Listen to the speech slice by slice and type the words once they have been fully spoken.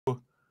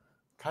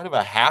kind of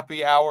a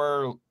happy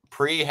hour,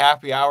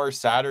 pre-happy hour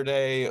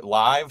Saturday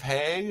live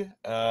hang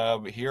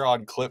here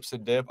on Clips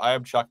and Dip. I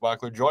am Chuck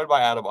Buckler, joined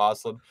by Adam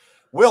Oslin.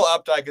 Will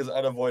Updike is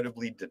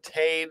unavoidably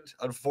detained,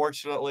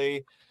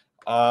 unfortunately.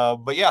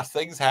 But yeah,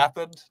 things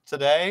happened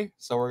today.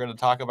 So we're going to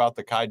talk about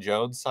the Kai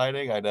Jones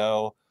sighting. I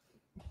know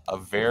a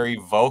very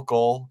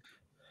vocal,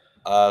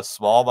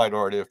 small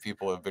minority of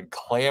people have been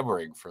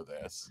clamoring for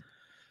this.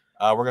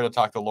 We're going to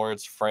talk the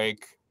Lawrence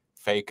Frank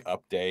fake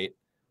update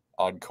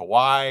on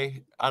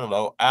Kawhi. I don't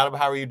know. Adam,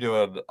 how are you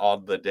doing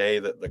on the day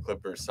that the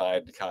Clippers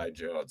signed Kai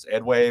Jones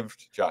and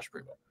waived Josh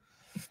Primo?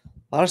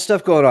 A lot of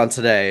stuff going on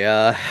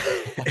today.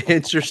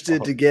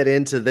 Interested to get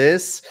into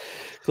this.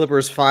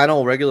 Clippers'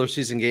 final regular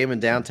season game in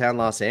downtown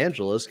Los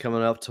Angeles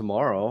coming up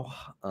tomorrow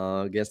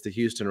against the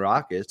Houston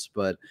Rockets.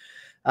 But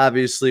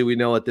obviously, we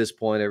know at this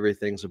point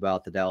everything's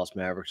about the Dallas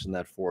Mavericks in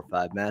that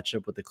 4-5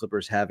 matchup, with the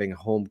Clippers having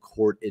home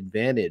court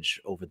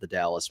advantage over the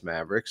Dallas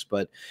Mavericks.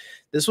 But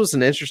this was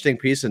an interesting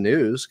piece of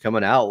news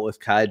coming out with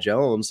Kai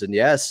Jones. And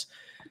yes,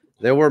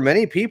 there were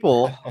many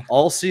people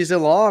all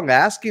season long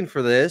asking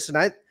for this. And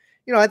I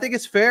think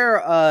it's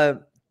fair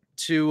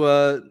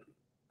to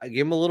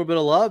give him a little bit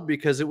of love,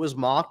 because it was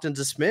mocked and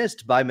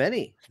dismissed by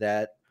many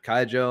that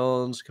Kai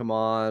Jones, come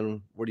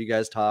on, what are you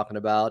guys talking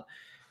about?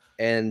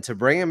 And to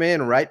bring him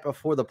in right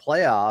before the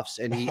playoffs,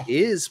 and he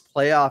is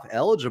playoff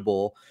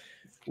eligible,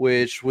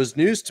 which was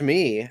news to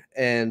me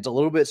and a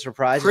little bit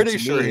surprising. Pretty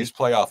sure he's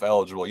playoff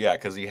eligible, yeah,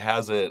 because he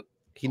hasn't.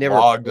 He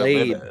never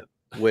played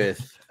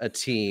with a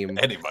team,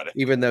 anybody,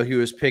 even though he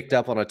was picked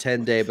up on a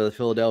 10-day by the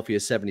Philadelphia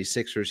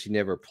 76ers. He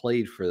never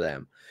played for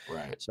them.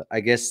 Right. So I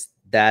guess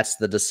that's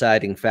the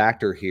deciding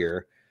factor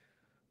here.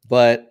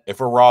 But if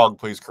we're wrong,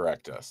 please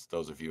correct us,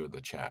 those of you in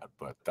the chat.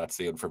 But that's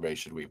the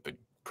information we've been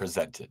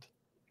presented.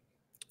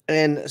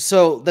 And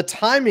so the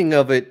timing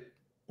of it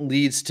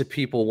leads to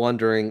people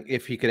wondering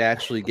if he could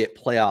actually get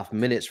playoff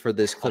minutes for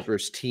this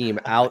Clippers team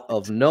out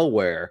of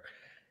nowhere,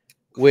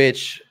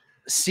 which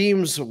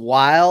seems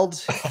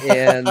wild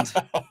and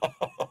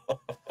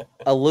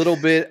a little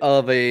bit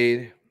of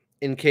a,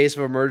 in case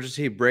of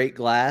emergency, break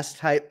glass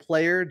type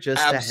player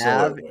just to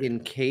have in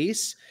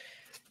case.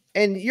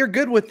 And you're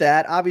good with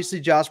that. Obviously,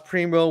 Josh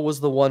Primo was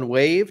the one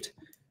waived,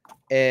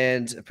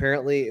 and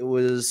apparently it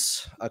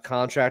was a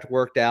contract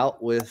worked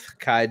out with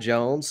Kai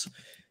Jones,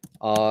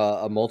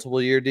 a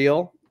multiple-year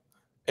deal.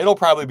 It'll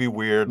probably be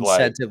weird,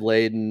 incentive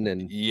laden,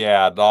 and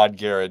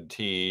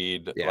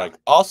non-guaranteed. Yeah.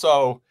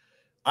 Also,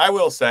 I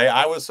will say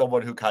I was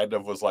someone who kind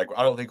of was like,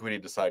 I don't think we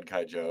need to sign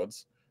Kai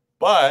Jones,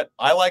 but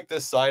I like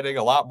this signing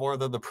a lot more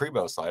than the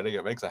Primo signing.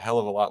 It makes a hell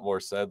of a lot more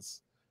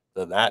sense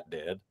than that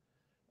did.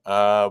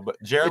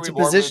 Jeremy, it's a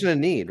position of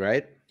need,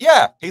 right?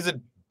 Yeah, he's a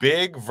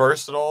big,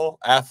 versatile,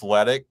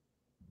 athletic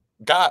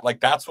guy.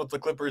 That's what the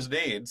Clippers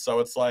need. So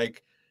it's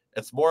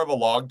it's more of a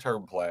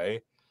long-term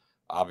play,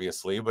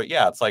 obviously. But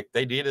yeah, it's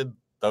they needed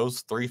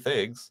those three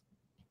things.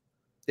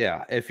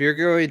 Yeah, if you're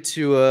going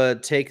to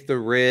take the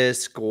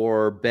risk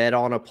or bet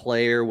on a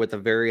player with a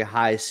very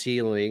high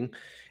ceiling,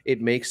 it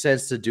makes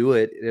sense to do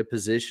it in a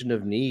position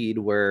of need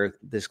where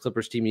this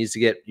Clippers team needs to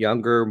get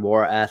younger,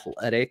 more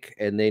athletic,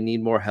 and they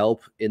need more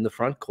help in the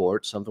front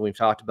court, something we've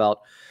talked about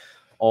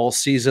all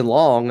season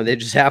long. And they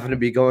just happen to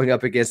be going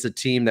up against a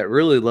team that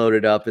really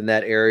loaded up in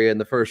that area in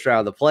the first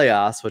round of the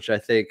playoffs, which I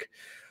think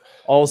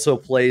also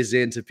plays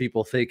into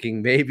people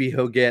thinking maybe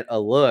he'll get a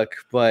look.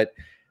 But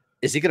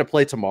is he going to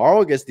play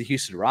tomorrow against the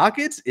Houston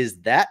Rockets? Is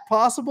that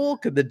possible?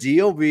 Could the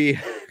deal be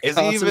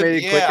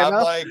consummated quick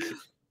enough?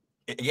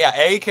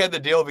 Can the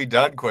deal be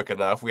done quick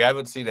enough? We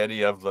haven't seen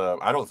any of the.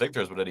 I don't think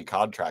there's been any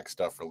contract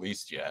stuff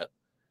released yet.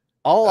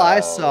 All I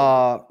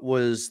saw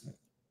was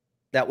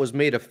that was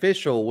made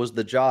official was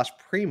the Josh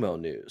Primo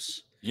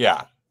news.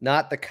 Yeah,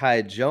 not the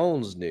Kai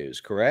Jones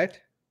news.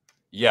 Correct?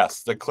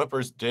 Yes, the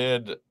Clippers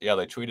did. Yeah,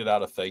 they tweeted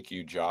out a thank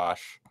you,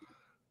 Josh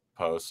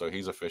post, so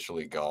he's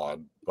officially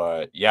gone.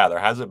 But yeah, there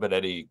hasn't been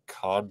any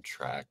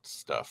contract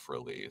stuff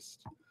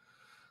released.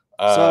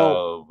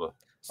 So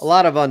a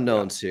lot of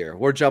unknowns here.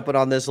 We're jumping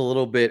on this a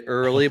little bit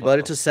early, but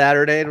it's a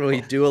Saturday, and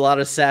we do a lot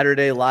of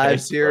Saturday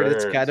lives here, and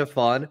it's kind of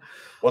fun.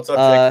 What's up,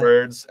 Jake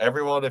Burns?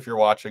 Everyone, if you're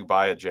watching,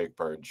 buy a Jake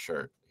Burns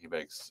shirt. He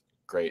makes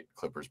great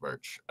Clippers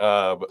merch.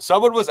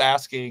 Someone was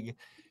asking,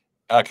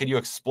 can you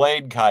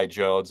explain Kai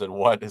Jones and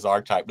what his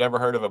archetype? Never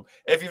heard of him.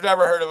 If you've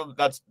never heard of him,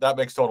 that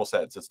makes total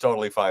sense. It's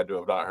totally fine to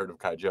have not heard of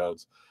Kai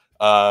Jones.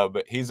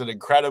 But he's an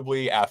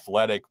incredibly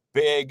athletic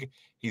big.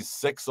 He's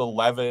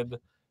 6'11".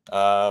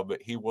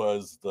 He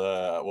was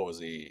what was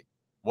he?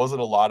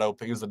 Wasn't a lotto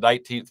pick. He was the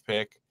 19th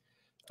pick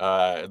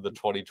in the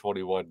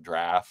 2021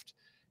 draft.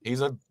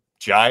 He's a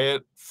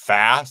giant,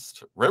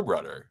 fast rim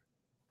runner.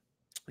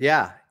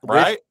 Yeah.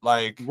 Right?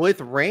 With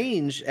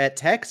range at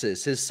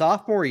Texas, his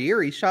sophomore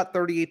year, he shot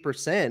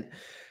 38%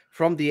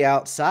 from the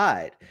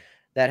outside.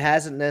 That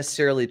hasn't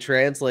necessarily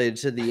translated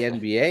to the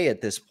NBA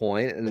at this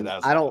point. And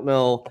I don't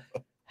know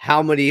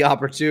how many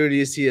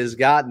opportunities he has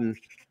gotten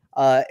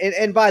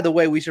And by the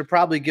way, we should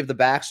probably give the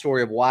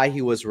backstory of why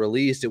he was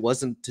released. It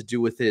wasn't to do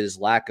with his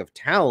lack of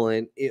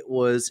talent. It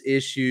was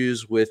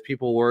issues with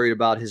people worried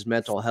about his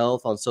mental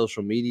health on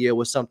social media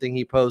was something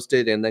he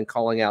posted, and then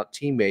calling out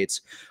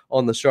teammates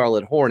on the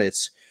Charlotte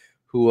Hornets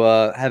who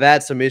have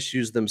had some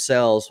issues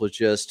themselves with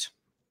just,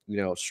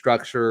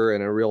 structure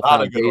and a real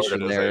Not a good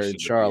foundation there in organization to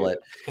be Charlotte.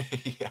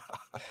 in. Yeah.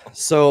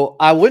 So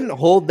I wouldn't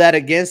hold that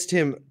against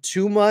him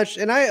too much.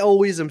 And I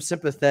always am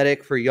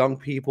sympathetic for young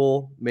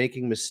people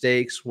making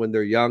mistakes when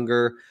they're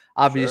younger.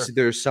 Obviously,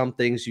 there's some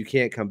things you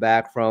can't come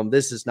back from.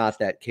 This is not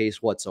that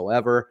case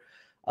whatsoever.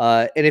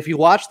 And if you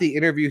watch the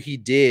interview he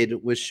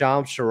did with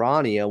Shams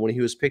Charania when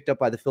he was picked up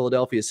by the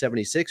Philadelphia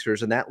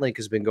 76ers, and that link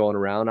has been going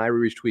around, I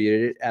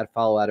retweeted it at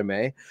Follow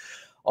Adame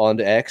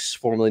on X,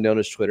 formerly known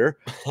as Twitter.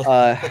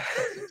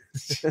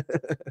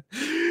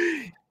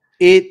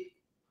 It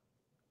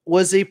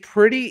was a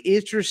pretty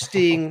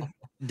interesting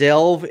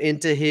delve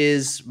into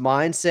his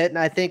mindset, and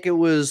I think it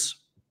was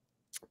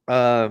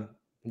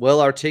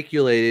well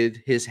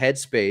articulated, his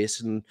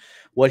headspace and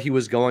what he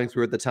was going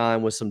through at the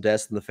time with some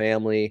deaths in the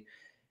family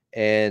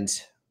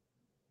and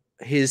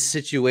his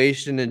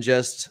situation and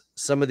just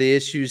some of the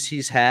issues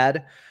he's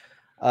had.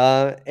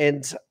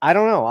 And I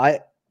don't know.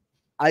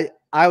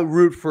 I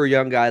root for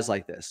young guys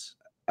like this.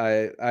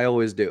 I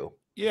always do.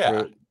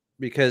 Yeah.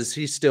 Because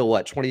he's still,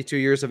 what, 22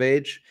 years of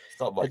age?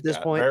 Something like at this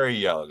that. point? Very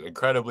young,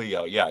 incredibly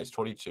young. Yeah, he's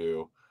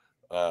 22.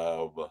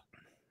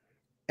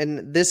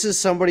 And this is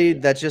somebody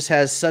that just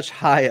has such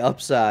high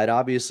upside.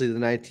 Obviously, the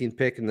 19th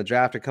pick in the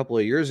draft a couple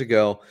of years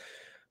ago.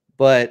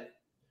 But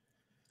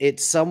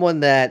it's someone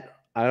that,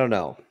 I don't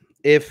know.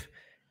 If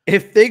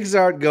things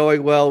aren't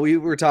going well, we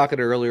were talking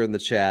earlier in the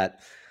chat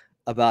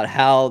about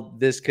how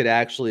this could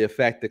actually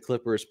affect the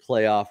Clippers'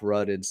 playoff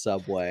run in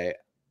some way.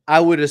 I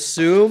would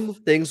assume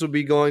things would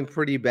be going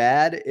pretty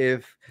bad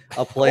if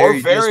a player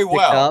you just picked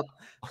up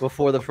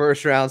before the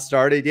first round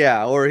started.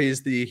 Yeah, or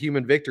he's the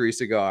human victory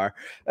cigar.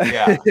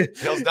 Yeah,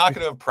 he's not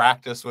going to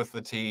practice with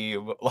the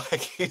team.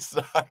 Like, he's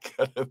not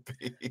going to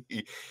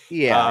be.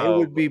 Yeah, it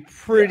would be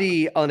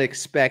pretty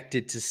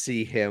unexpected to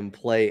see him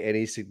play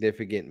any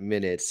significant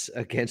minutes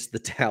against the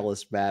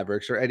Dallas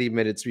Mavericks or any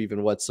minutes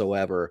even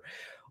whatsoever.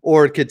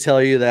 Or it could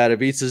tell you that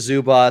Ivica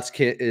Zubac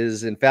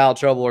is in foul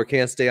trouble or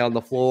can't stay on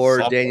the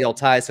floor. Daniel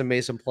Tyson,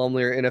 Mason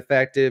Plumlee are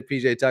ineffective.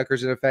 PJ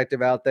Tucker's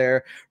ineffective out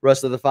there.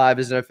 Rest of the five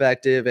is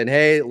ineffective. And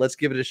hey, let's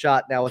give it a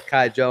shot now with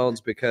Kai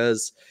Jones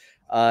because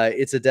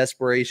it's a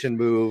desperation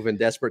move and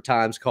desperate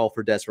times call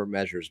for desperate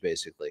measures,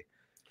 basically.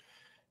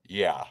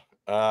 Yeah.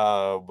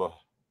 But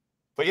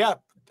yeah,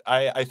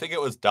 I think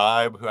it was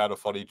Dime who had a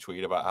funny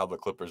tweet about how the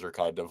Clippers are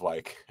kind of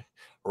like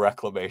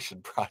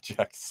reclamation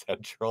project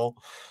central.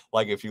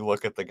 Like, if you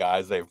look at the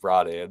guys they've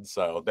brought in,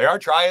 so they are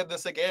trying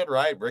this again,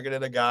 right? Bringing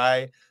in a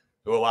guy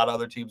who a lot of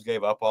other teams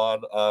gave up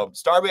on.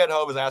 Starman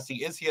Home is asking,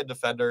 is he a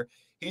defender?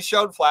 He's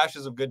shown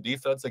flashes of good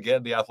defense.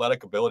 Again, the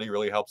athletic ability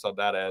really helps on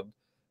that end.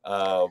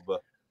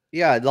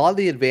 Yeah, a lot of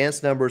the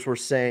advanced numbers were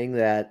saying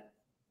that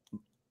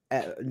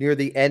near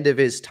the end of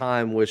his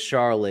time with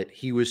Charlotte,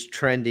 he was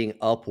trending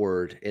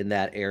upward in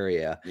that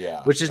area.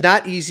 Yeah, which is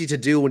not easy to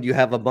do when you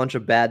have a bunch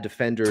of bad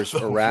defenders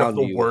around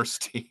you. The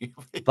worst team,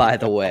 by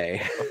the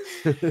way.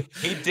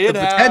 He did.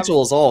 The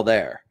potential is all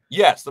there.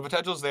 Yes, the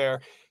potential's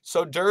there.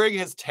 So during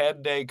his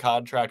 10-day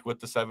contract with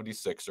the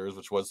 76ers,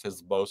 which was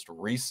his most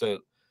recent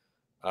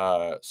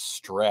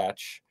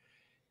stretch,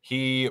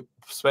 he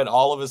spent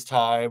all of his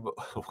time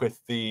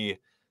with the,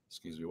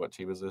 excuse me, what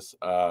team is this?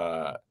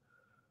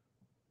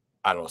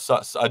 I don't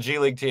know, a G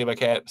League team. I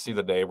can't see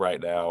the name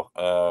right now.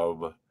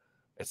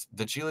 It's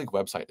the G League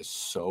website is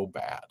so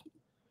bad.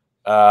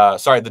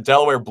 Sorry, the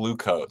Delaware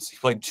Bluecoats. He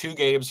played 2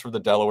 games for the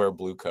Delaware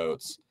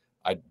Bluecoats.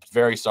 I'm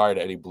very sorry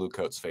to any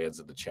Bluecoats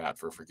fans in the chat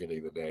for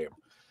forgetting the name.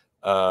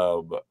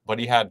 But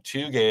he had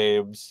 2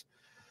 games.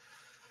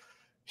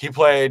 He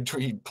played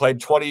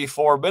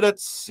 24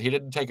 minutes. He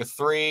didn't take a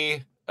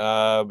 3.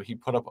 He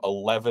put up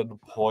 11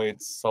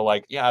 points. So,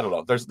 like, yeah, I don't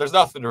know. There's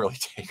nothing to really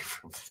take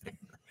from there.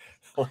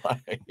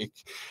 Like,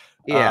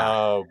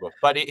 yeah,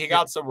 but he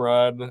got some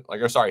run.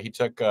 Like, or sorry, he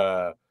took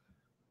 1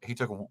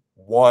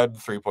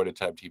 3-point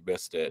attempt. He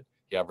missed it.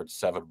 He averaged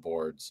 7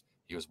 boards.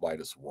 He was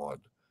 -1.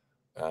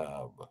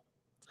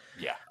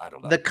 Yeah, I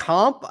don't know. The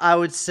comp, I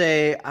would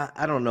say,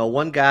 I don't know.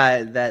 One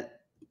guy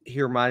that he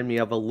reminded me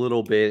of a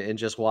little bit, and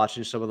just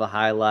watching some of the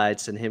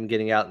highlights and him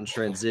getting out in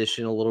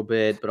transition a little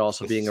bit, but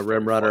also being a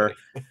rim runner.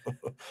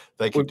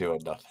 They keep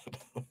doing nothing.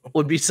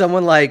 Would be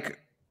someone like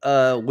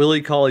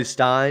Willie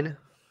Cauley-Stein,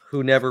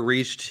 who never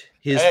reached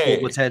his full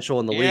potential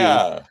in the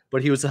league,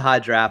 but he was a high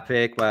draft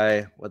pick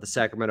by the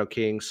Sacramento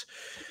Kings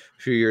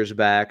a few years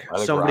back.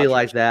 Somebody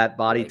like that,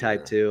 body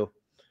type too.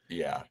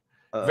 Yeah.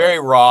 Very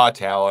raw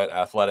talent,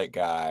 athletic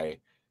guy.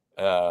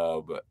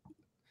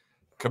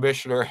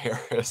 Commissioner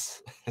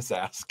Harris is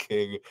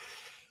asking,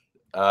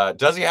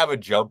 does he have a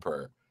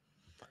jumper?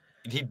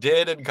 He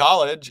did in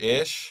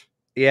college-ish.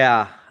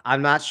 Yeah,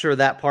 I'm not sure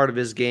that part of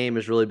his game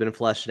has really been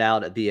fleshed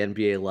out at the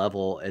NBA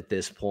level at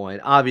this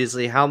point.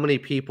 Obviously, how many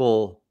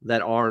people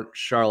that aren't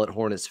Charlotte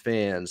Hornets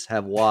fans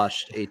have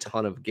watched a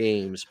ton of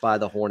games by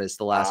the Hornets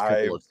the last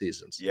couple of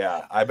seasons?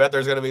 Yeah, I bet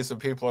there's going to be some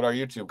people in our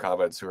YouTube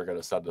comments who are going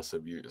to send us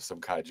some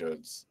Kai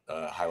Jones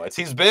highlights.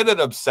 He's been an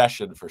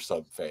obsession for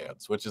some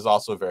fans, which is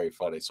also very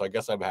funny. So I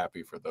guess I'm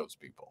happy for those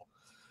people.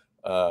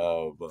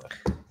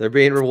 They're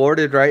being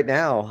rewarded right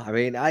now. I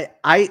mean,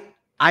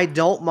 I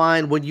don't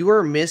mind when you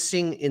are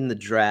missing in the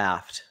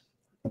draft,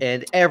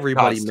 and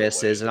everybody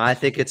misses, and I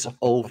think it's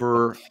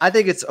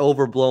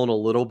overblown a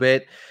little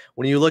bit.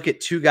 When you look at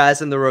two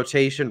guys in the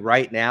rotation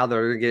right now that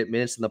are going to get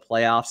minutes in the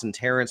playoffs, and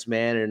Terrence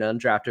Mann and an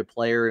undrafted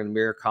player and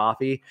Amir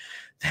Coffey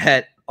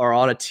that are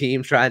on a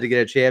team trying to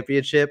get a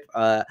championship,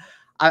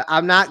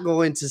 I'm not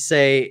going to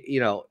say,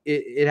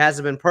 it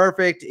hasn't been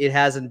perfect. It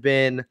hasn't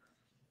been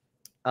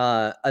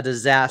a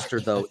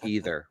disaster, though,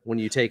 either, when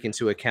you take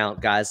into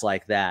account guys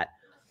like that.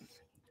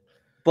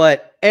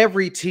 But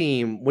every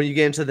team, when you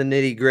get into the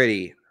nitty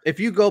gritty, if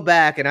you go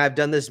back, and I've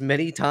done this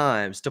many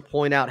times to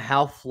point out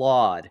how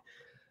flawed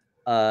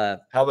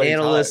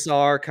analysts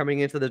are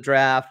coming into the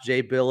draft,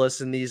 Jay Billis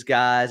and these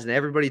guys, and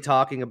everybody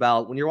talking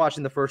about when you're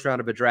watching the first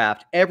round of a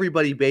draft,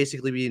 everybody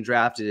basically being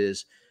drafted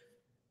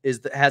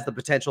has the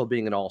potential of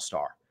being an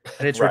all-star.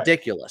 And it's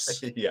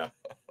ridiculous. Yeah.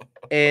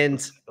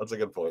 And that's a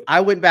good point. I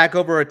went back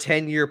over a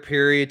 10-year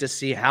period to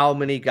see how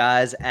many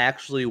guys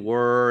actually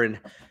were. And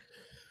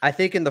I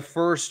think in the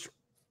first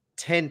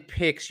 10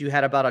 picks, you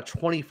had about a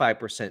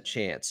 25%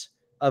 chance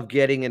of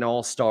getting an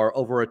all-star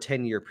over a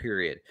 10-year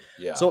period.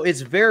 Yeah. So it's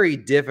very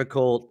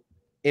difficult,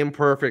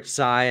 imperfect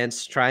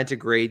science, trying to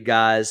grade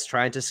guys,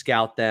 trying to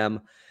scout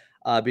them,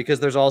 because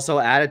there's also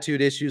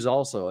attitude issues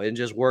also, and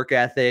just work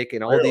ethic,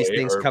 and all these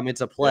things come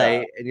into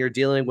play, and you're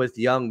dealing with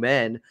young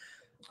men.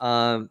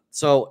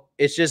 So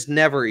it's just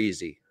never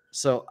easy.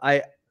 So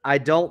I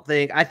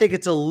think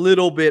it's a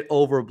little bit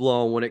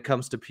overblown when it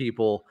comes to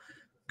people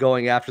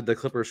going after the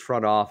Clippers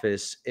front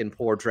office in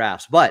poor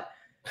drafts. But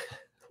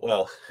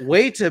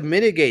way to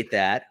mitigate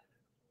that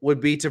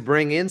would be to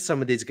bring in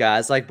some of these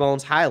guys like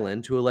Bones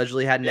Highland, who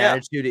allegedly had an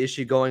attitude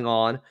issue going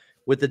on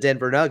with the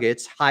Denver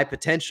Nuggets. High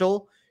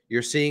potential.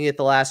 You're seeing it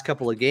the last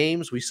couple of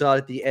games. We saw it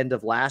at the end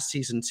of last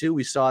season too.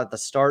 We saw it at the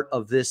start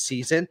of this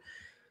season.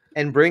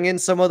 And bring in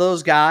some of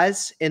those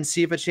guys and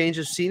see if a change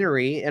of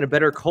scenery and a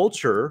better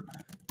culture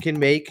can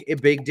make a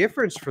big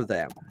difference for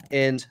them.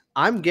 And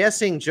I'm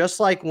guessing,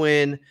 just like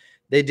when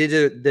they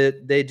did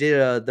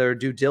their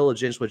due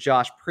diligence with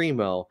Josh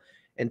Primo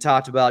and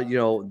talked about,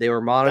 they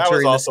were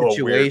monitoring the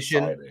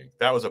situation.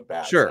 That was a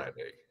bad signing.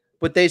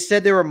 But they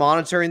said they were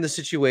monitoring the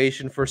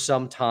situation for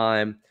some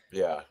time.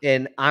 Yeah.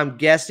 And I'm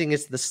guessing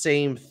it's the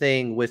same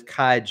thing with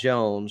Kai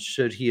Jones,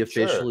 should he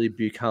officially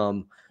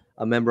become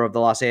a member of the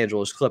Los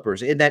Angeles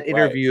Clippers. In that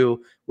interview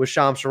with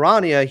Shams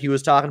Charania, he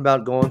was talking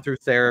about going through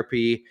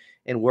therapy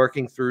and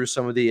working through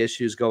some of the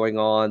issues going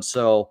on.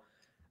 So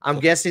I'm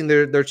guessing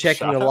they're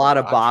checking a lot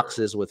of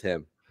boxes with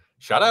him.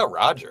 Shout out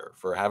Roger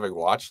for having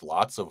watched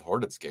lots of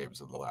Hornets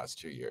games in the last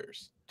 2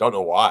 years. Don't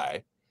know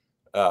why.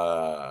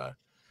 But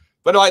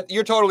no,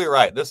 you're totally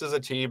right. This is a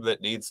team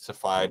that needs to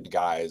find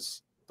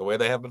guys the way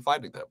they have been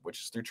finding them,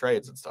 which is through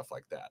trades and stuff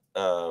like that.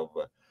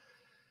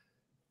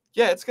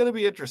 Yeah, it's going to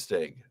be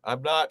interesting.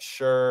 I'm not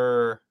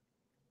sure.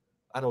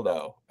 I don't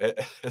know.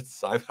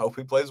 I hope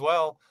he plays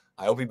well.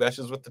 I hope he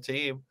meshes with the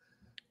team.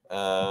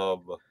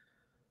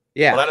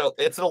 Yeah, but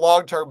it's a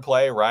long-term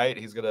play, right?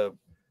 He's gonna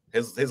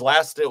his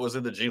last stint was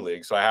in the G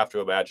League, so I have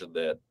to imagine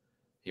that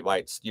he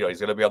might,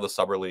 he's gonna be on the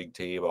summer league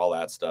team, all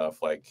that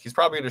stuff. Like, he's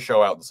probably gonna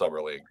show out in the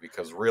summer league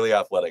because really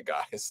athletic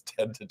guys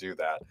tend to do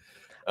that.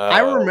 I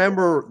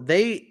remember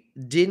they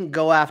didn't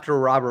go after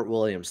Robert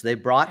Williams. They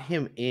brought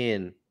him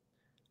in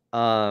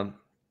for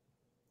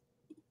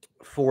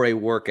a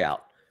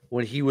workout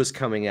when he was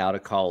coming out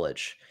of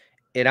college.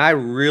 And I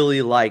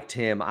really liked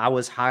him. I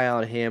was high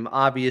on him.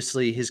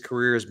 Obviously, his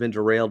career has been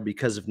derailed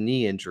because of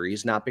knee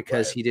injuries, not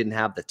because he didn't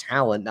have the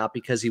talent, not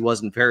because he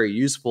wasn't very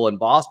useful in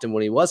Boston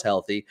when he was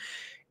healthy.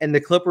 And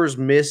the Clippers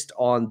missed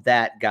on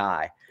that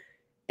guy.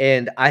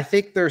 And I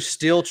think they're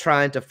still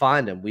trying to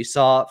find him. We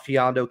saw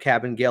Fiondo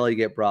Kabengele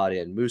get brought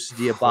in, Moussa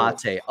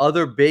Diabate,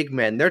 other big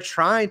men. They're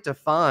trying to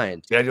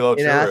find an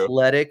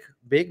athletic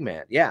big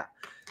man. Yeah.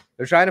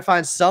 They're trying to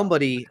find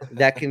somebody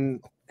that can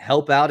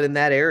help out in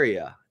that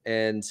area.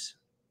 And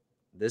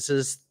this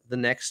is the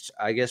next,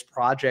 I guess,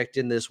 project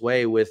in this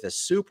way with a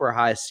super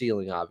high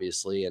ceiling,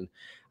 obviously. And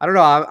I don't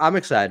know. I'm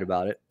excited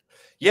about it.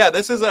 Yeah,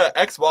 this is a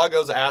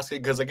X-Mongo's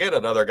asking, because, again,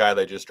 another guy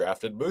they just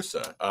drafted,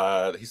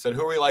 Moussa. He said,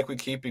 who are we likely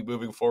keeping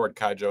moving forward,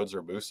 Kai Jones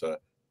or Moussa?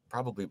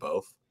 Probably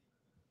both.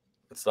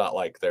 It's not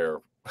like they're,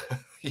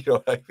 you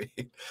know what I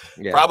mean?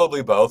 Yeah.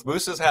 Probably both.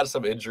 Moussa's had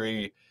some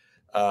injury,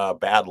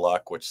 bad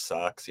luck, which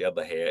sucks. He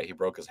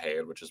broke his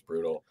hand, which is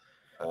brutal.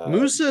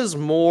 Moussa's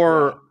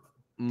more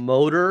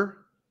motor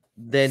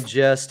than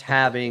just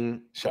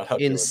having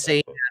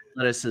insane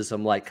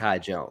athleticism like Kai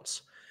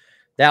Jones.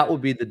 That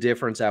would be the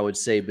difference, I would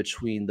say,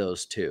 between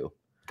those two.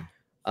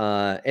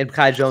 And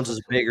Kai Jones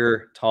is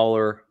bigger,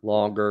 taller,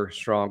 longer,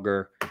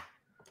 stronger.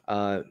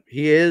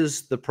 He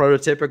is the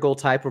prototypical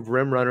type of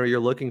rim runner you're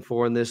looking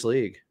for in this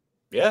league.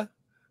 Yeah.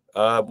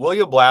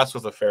 William Blast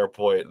with a fair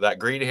point. That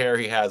green hair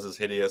he has is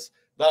hideous.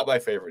 Not my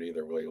favorite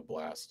either, William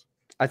Blast.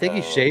 I think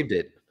he shaved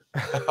it.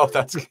 Oh,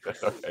 that's good.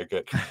 Okay,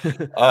 good.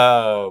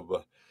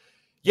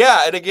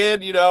 Yeah, and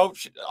again,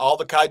 all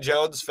the Kai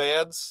Jones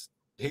fans,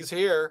 he's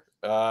here.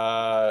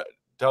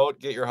 Don't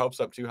get your hopes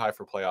up too high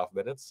for playoff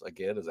minutes.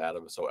 Again, as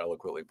Adam so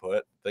eloquently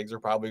put, things are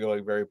probably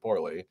going very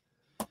poorly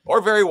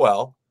or very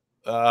well.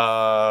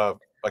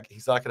 Like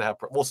he's not going to have.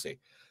 We'll see.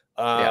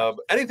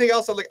 Anything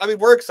else?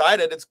 We're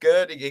excited. It's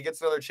good. He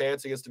gets another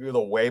chance. He gets to be with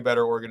a way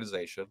better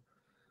organization.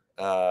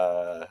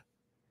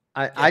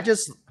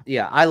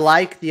 I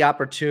like the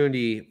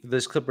opportunity for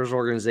this Clippers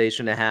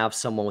organization to have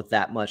someone with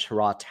that much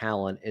raw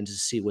talent and to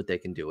see what they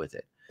can do with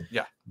it.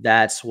 Yeah.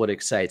 That's what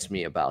excites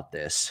me about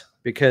this,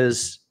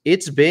 because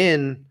it's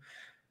been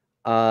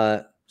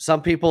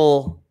some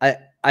people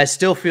I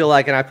still feel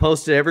like, and I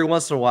post it every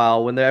once in a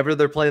while, whenever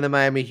they're playing the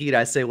Miami Heat,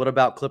 I say, what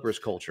about Clippers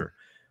culture?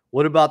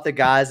 What about the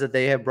guys that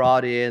they have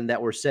brought in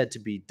that were said to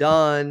be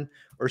done?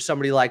 Or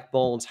somebody like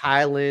Bones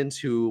Highlands,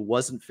 who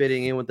wasn't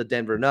fitting in with the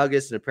Denver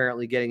Nuggets and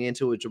apparently getting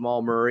into it with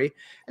Jamal Murray.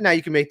 And now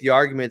you can make the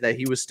argument that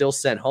he was still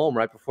sent home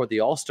right before the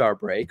All-Star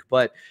break.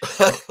 But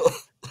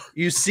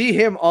you see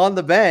him on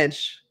the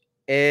bench,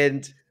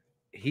 and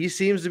he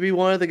seems to be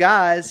one of the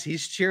guys.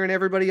 He's cheering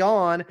everybody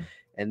on,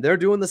 and they're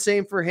doing the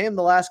same for him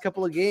the last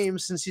couple of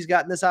games since he's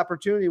gotten this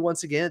opportunity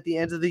once again at the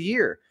end of the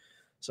year.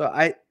 So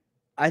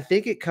I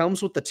think it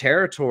comes with the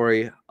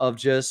territory of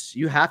just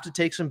you have to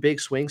take some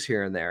big swings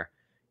here and there.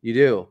 You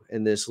do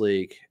in this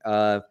league.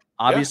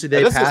 Obviously,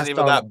 they passed isn't even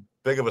on that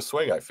big of a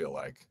swing, I feel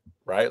like,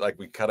 right? Like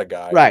we cut a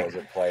guy right. who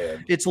wasn't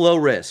playing. It's low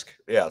risk.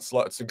 Yeah,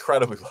 it's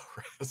incredibly low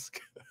risk.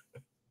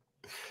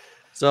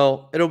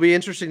 So it'll be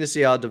interesting to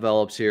see how it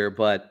develops here.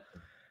 But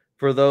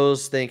for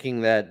those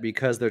thinking that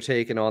because they're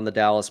taking on the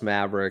Dallas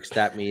Mavericks,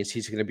 that means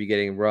he's going to be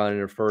getting run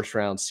in a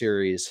first-round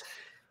series,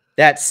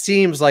 that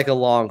seems like a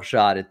long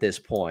shot at this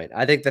point.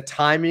 I think the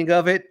timing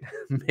of it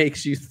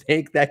makes you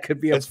think that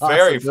could be a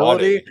possibility. Very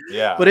funny.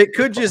 Yeah. But it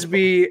could just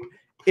be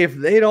if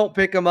they don't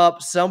pick him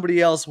up, somebody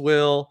else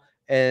will,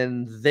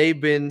 and they've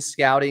been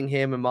scouting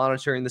him and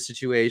monitoring the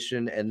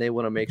situation, and they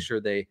want to make sure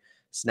they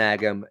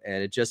snag him,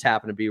 and it just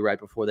happened to be right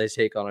before they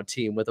take on a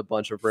team with a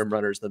bunch of rim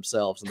runners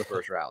themselves in the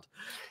first round.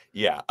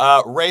 Yeah.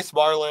 Race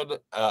Marlin,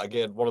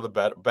 again, one of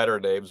the better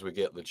names we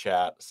get in the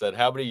chat, said,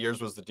 how many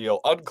years was the deal?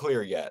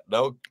 Unclear yet.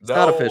 No, it's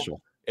not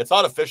official. It's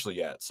not official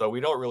yet. So we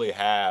don't really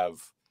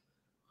have,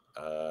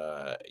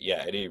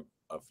 any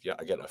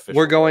official.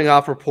 We're going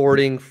off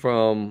reporting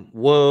from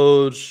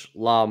Woj,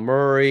 Law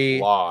Murray.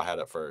 Law had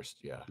it first.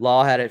 Yeah.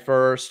 Law had it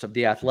first of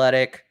The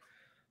Athletic.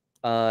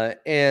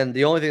 And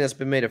the only thing that's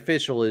been made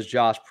official is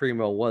Josh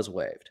Primo was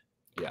waived.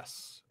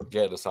 Yes.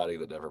 Again,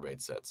 deciding that never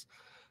made sense.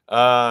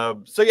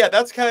 So yeah,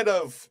 that's kind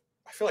of,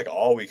 I feel like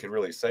all we can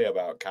really say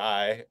about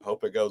Kai.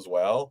 Hope it goes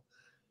well.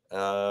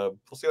 We'll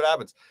see what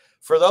happens.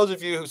 For those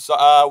of you who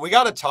saw, we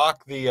got to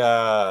talk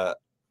the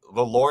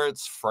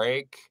Lawrence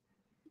Frank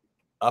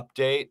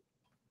update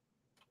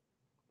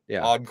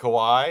on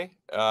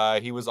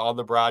Kawhi. He was on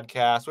the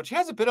broadcast, which he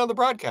hasn't been on the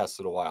broadcast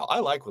in a while. I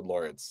like when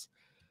Lawrence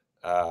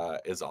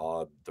is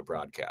on the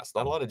broadcast.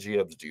 Not a lot of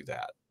GMs do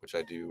that, which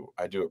I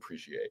do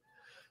appreciate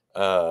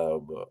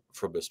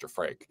from Mr.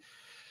 Frank.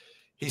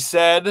 He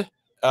said,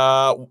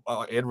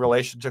 in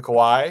relation to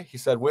Kawhi, he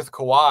said, with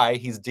Kawhi,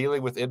 he's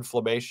dealing with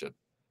inflammation.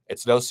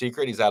 It's no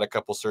secret he's had a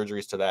couple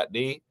surgeries to that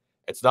knee.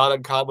 It's not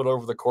uncommon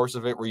over the course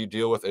of it where you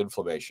deal with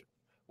inflammation.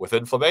 With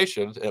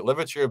inflammation, it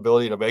limits your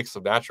ability to make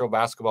some natural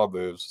basketball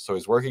moves, so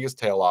he's working his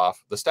tail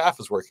off. The staff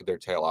is working their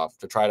tail off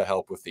to try to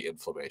help with the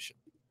inflammation.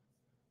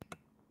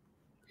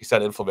 He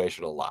said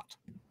inflammation a lot.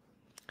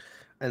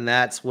 And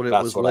that's what it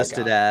was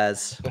listed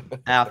as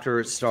after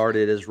it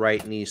started as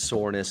right knee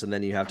soreness, and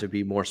then you have to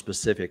be more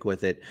specific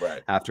with it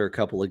after a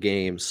couple of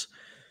games.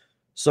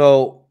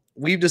 So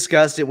we've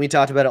discussed it. We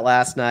talked about it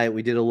last night.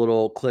 We did a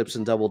little clips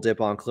and double dip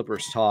on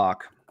Clippers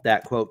Talk.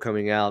 That quote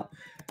coming out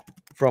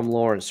from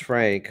Lawrence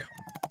Frank.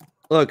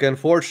 Look,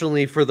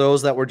 unfortunately, for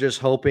those that were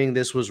just hoping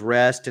this was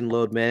rest and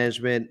load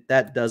management,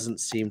 that doesn't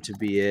seem to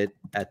be it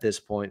at this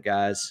point,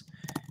 guys.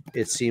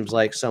 It seems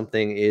like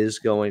something is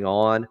going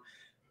on.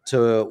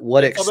 To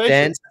what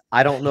extent,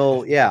 I don't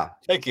know. Yeah.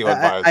 Thank you.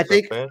 I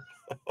think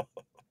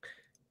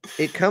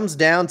it comes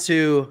down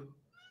to,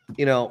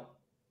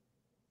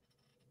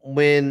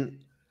 when,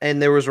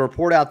 and there was a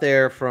report out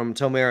there from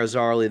Tomer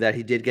Azarli that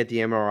he did get the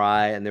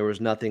MRI and there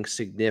was nothing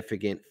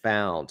significant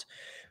found,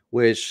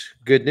 which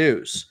good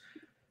news.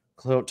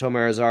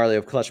 Tomer Azarli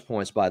of Clutch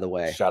Points, by the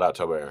way. Shout out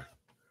Tomer.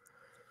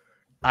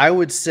 I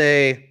would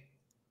say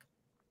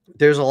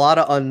there's a lot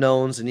of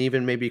unknowns, and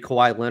even maybe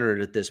Kawhi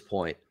Leonard at this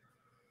point.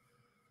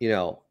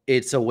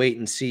 It's a wait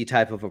and see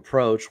type of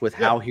approach with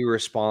how he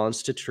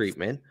responds to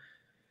treatment,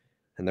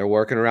 and they're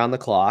working around the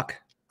clock.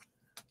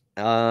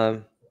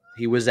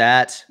 He was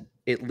at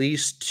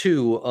least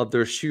 2 of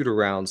their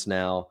shoot-arounds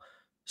now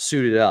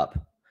suited up,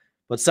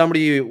 But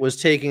somebody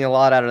was taking a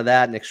lot out of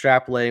that and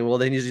extrapolating, well,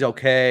 then he's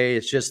okay.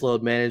 It's just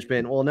load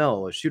management. Well,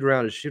 no, a shoot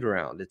around is shoot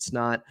around. It's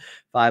not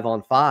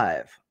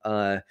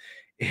 5-on-5.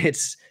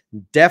 It's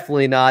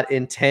definitely not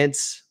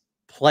intense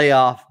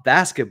playoff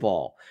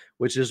basketball,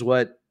 which is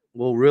what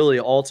will really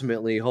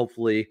ultimately,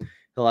 hopefully,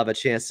 he'll have a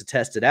chance to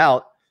test it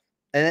out.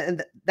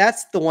 And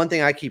that's the one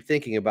thing I keep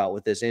thinking about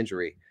with this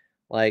injury.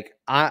 Like,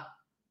 I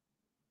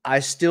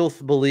still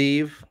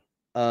believe,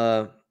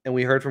 and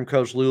we heard from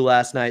Coach Lou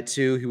last night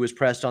too, who was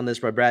pressed on this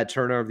by Brad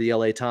Turner of the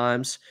LA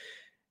Times.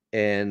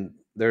 And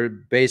they're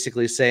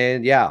basically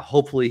saying, yeah,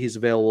 hopefully he's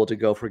available to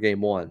go for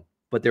game 1.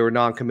 But they were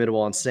non-committal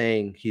on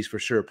saying he's for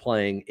sure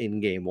playing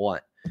in game 1.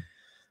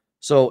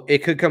 So it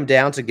could come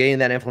down to getting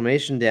that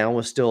inflammation down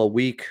with still a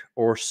week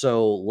or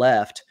so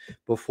left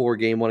before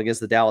game 1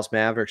 against the Dallas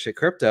Mavericks at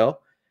Crypto.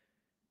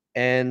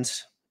 And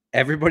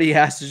everybody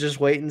has to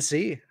just wait and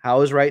see how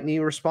his right knee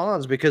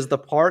responds, because the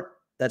part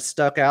that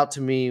stuck out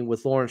to me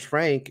with Lawrence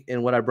Frank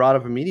and what I brought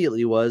up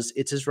immediately was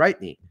it's his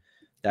right knee.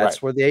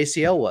 That's where the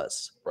ACL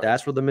was.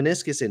 That's where the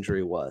meniscus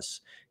injury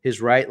was.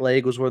 His right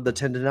leg was where the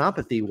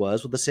tendinopathy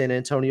was with the San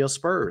Antonio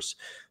Spurs.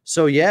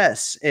 So,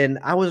 yes, and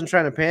I wasn't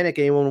trying to panic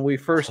anyone when we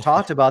first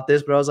talked about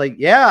this, but I was like,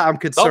 yeah, I'm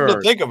concerned.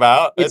 Something to think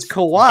about. It's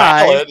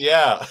Kawhi. Valid,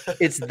 yeah.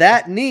 It's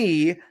that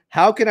knee.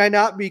 How can I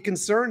not be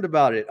concerned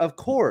about it? Of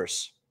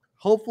course.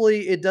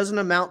 Hopefully it doesn't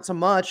amount to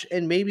much,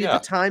 and maybe the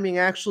timing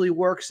actually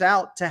works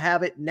out to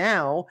have it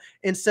now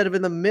instead of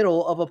in the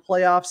middle of a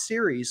playoff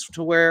series,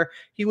 to where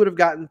he would have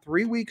gotten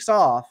 3 weeks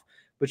off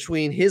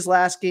between his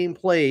last game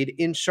played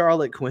in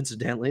Charlotte,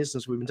 coincidentally,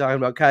 since we've been talking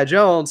about Kai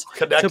Jones,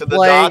 to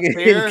playing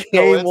in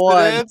game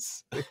 1.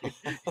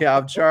 Yeah,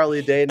 I'm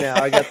Charlie Day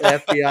now. I got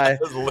the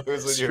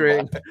FBI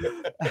string.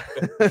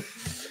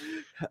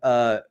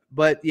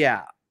 But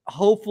yeah,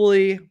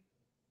 hopefully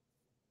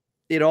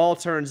it all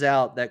turns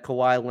out that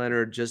Kawhi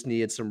Leonard just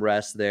needed some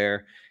rest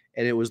there,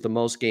 and it was the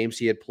most games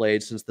he had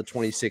played since the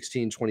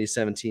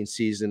 2016-2017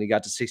 season. He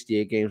got to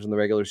 68 games in the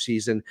regular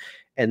season,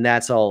 and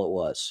that's all it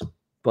was.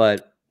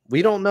 But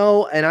we don't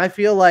know, and I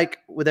feel like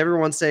with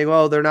everyone saying,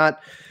 oh, they're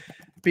not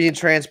being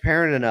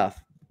transparent enough.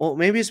 Well,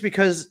 maybe it's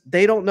because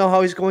they don't know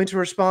how he's going to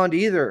respond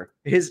either.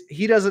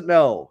 He doesn't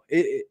know.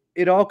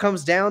 It all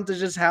comes down to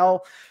just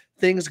how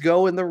things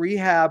go in the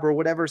rehab or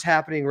whatever's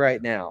happening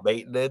right now.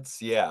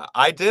 Maintenance, yeah.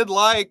 I did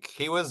like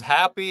he was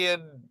happy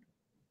and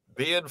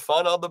being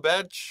fun on the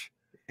bench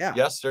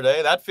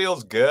yesterday. That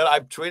feels good. I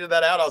tweeted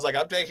that out. I was like,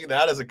 I'm taking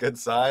that as a good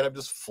sign. I'm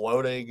just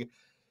floating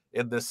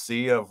in this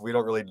sea of we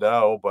don't really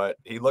know, but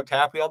he looked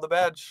happy on the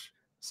bench.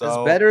 So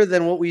it's better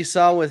than what we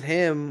saw with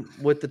him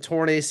with the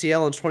torn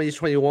ACL in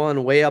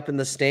 2021, way up in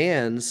the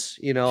stands,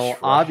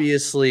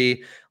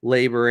 obviously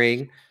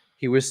laboring.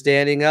 He was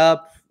standing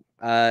up.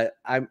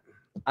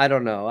 I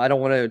don't know. I don't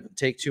want to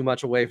take too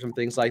much away from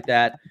things like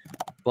that,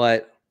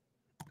 but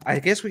I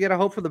guess we got to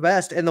hope for the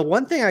best. And the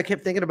one thing I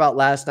kept thinking about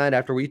last night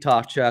after we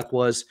talked, Chuck,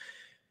 was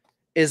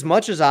as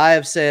much as I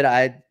have said,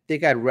 I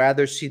think I'd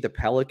rather see the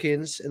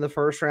Pelicans in the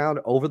first round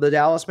over the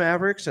Dallas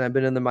Mavericks, and I've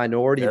been in the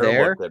minority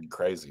there. They're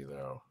crazy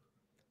though.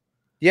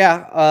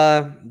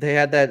 Yeah, they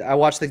had that. I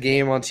watched the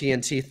game on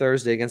TNT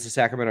Thursday against the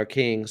Sacramento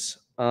Kings,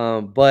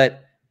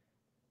 but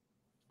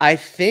I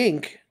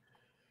think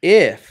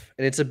and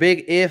it's a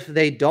big if,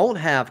 they don't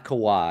have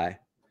Kawhi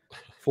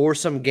for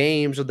some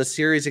games of the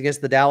series against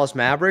the Dallas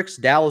Mavericks,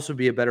 Dallas would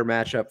be a better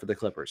matchup for the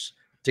Clippers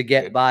to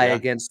get by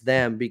against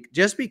them.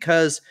 Just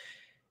because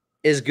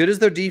as good as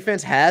their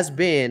defense has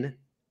been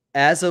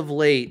as of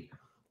late,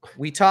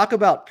 we talk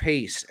about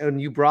pace,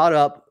 and you brought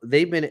up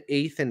they've been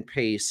 8th in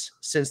pace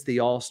since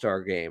the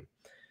All-Star game.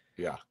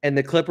 Yeah. And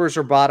the Clippers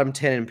are bottom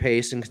 10 in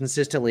pace and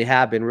consistently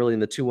have been really in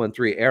the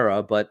 2-1-3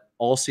 era, but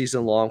all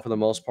season long for the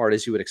most part,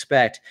 as you would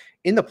expect.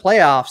 In the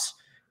playoffs,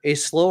 a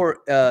slower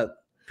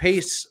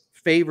pace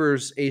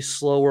favors a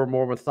slower,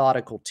 more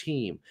methodical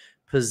team.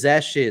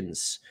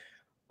 Possessions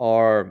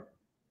are,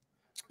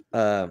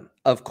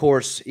 of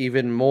course,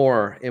 even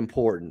more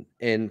important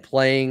in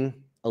playing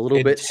a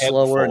little bit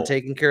slower and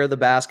taking care of the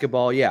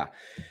basketball. Yeah.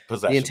 The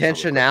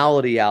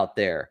intentionality out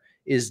there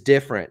is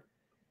different.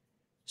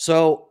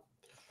 So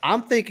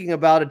I'm thinking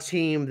about a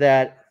team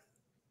that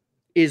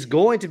is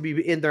going to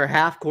be in their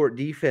half-court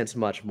defense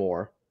much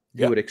more.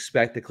 You would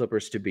expect the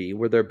Clippers to be,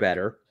 where they're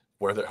better.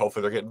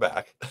 Hopefully they're getting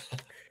back.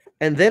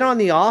 And then on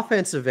the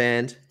offensive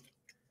end,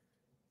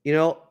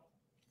 even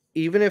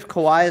if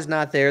Kawhi is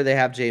not there, they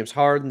have James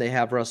Harden, they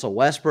have Russell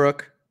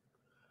Westbrook,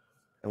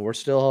 and we're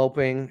still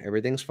hoping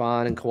everything's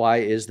fine and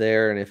Kawhi is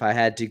there. And if I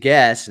had to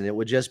guess, and it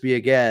would just be a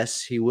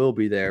guess, he will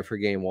be there for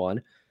game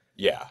 1.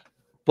 Yeah.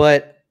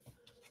 But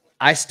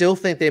I still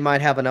think they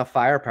might have enough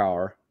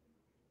firepower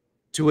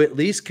to at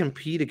least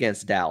compete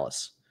against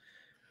Dallas.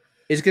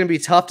 It's going to be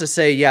tough to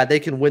say, yeah, they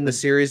can win the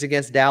series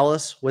against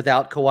Dallas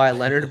without Kawhi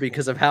Leonard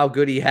because of how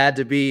good he had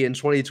to be in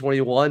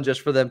 2021 just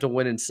for them to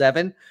win in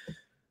 7.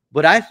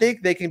 But I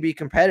think they can be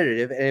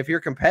competitive. And if you're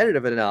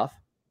competitive enough,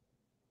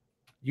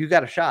 you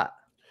got a shot.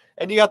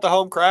 And you got the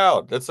home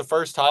crowd. That's the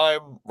first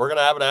time we're going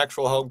to have an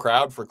actual home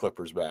crowd for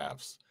Clippers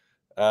Mavs.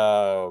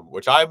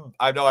 which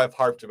I know I've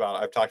harped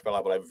about, I've talked about a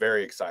lot, but I'm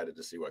very excited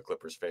to see what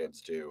Clippers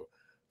fans do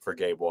for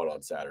Game 1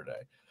 on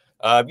Saturday.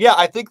 Yeah,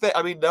 I think that,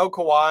 I mean, no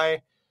Kawhi,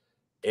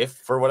 if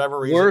for whatever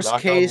reason, Worst knock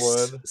on case wood,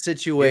 he doesn't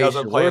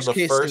situation, play in worst the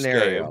case first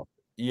scenario, game.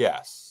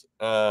 Yes.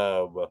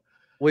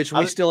 which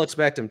we still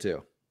expect him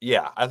to.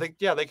 Yeah, I think,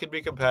 yeah, they can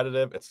be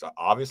competitive. It's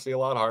obviously a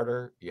lot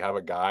harder. You have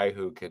a guy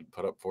who can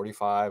put up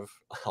 45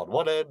 on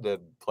one end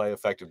and play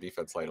effective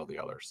defense late on the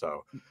other.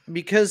 So,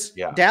 because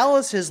yeah.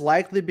 Dallas has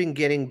likely been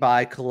getting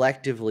by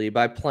collectively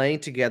by playing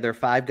together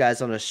 5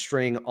 guys on a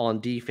string on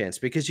defense.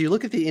 Because you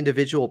look at the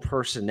individual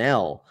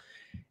personnel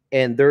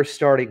and they're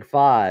starting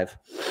 5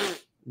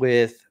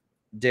 with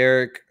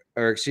Derek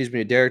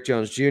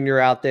Jones Jr.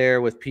 out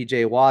there, with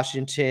PJ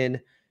Washington,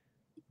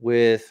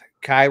 with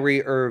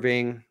Kyrie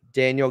Irving,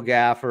 Daniel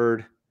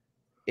Gafford,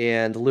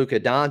 and Luka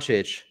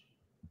Doncic.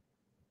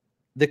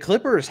 The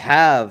Clippers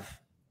have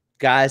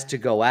guys to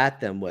go at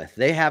them with.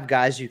 They have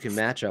guys you can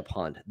match up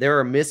hunt. There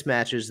are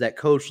mismatches that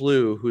Coach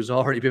Lou, who's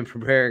already been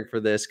preparing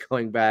for this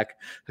going back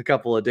a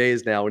couple of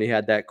days now, when he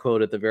had that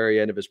quote at the very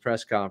end of his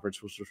press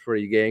conference, which was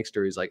pretty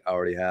gangster. He's like, I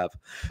already have.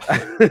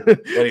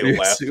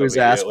 He was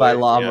asked by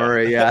La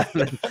Murray. Yeah.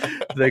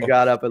 They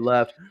got up and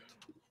left.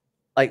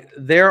 Like,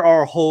 there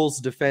are holes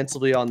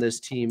defensively on this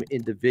team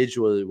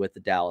individually with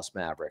the Dallas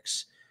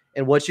Mavericks.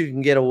 And what you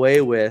can get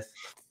away with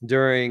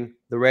during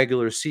the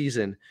regular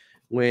season,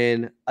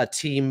 when a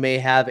team may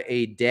have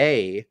a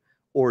day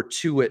or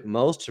 2 at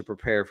most to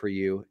prepare for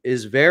you,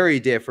 is very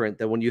different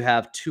than when you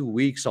have 2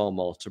 weeks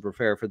almost to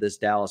prepare for this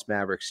Dallas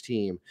Mavericks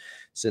team,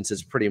 since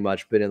it's pretty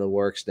much been in the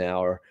works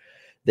now, or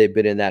they've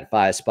been in that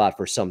 5 spot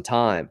for some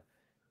time.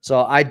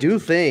 So I do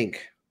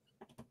think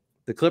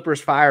the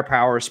Clippers'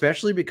 firepower,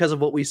 especially because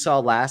of what we saw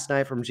last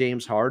night from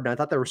James Harden, I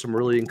thought there were some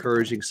really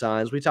encouraging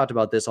signs. We talked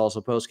about this also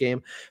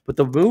post-game, but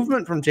the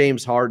movement from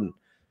James Harden,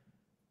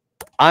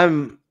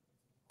 I'm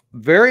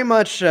very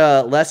much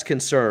less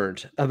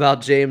concerned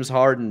about James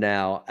Harden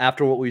now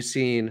after what we've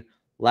seen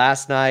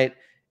last night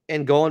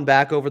and going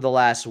back over the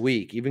last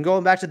week, even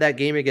going back to that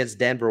game against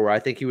Denver where I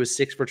think he was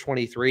 6 for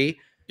 23.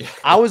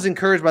 I was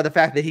encouraged by the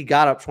fact that he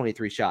got up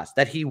 23 shots,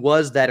 that he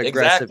was that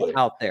aggressive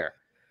out there.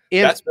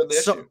 And that's been the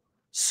issue.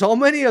 So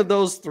many of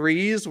those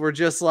threes were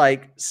just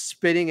like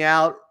spitting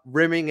out,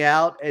 rimming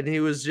out, and he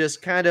was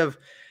just kind of,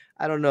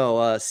 I don't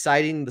know,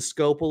 sighting the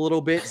scope a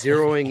little bit,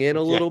 zeroing in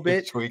a little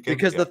bit, tweaking,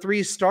 because the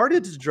threes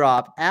started to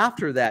drop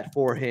after that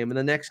for him in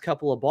the next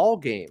couple of ball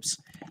games.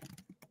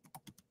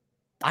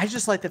 I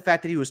just like the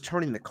fact that he was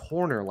turning the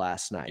corner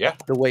last night,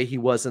 the way he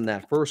was in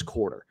that first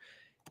quarter.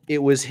 It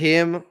was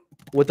him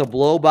with a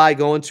blow-by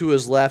going to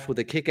his left with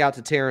a kick out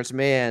to Terrence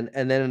Mann,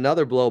 and then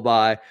another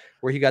blow-by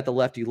where he got the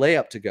lefty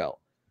layup to go.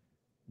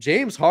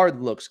 James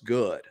Harden looks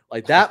good.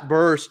 Like, that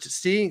burst,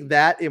 seeing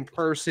that in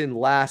person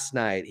last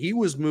night, he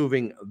was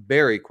moving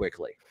very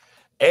quickly.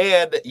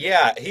 And,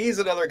 yeah, he's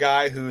another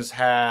guy who's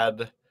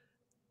had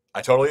 –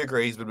 I totally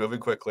agree. He's been moving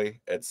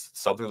quickly. It's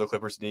something the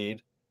Clippers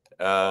need.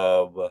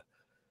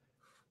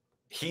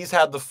 He's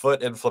had the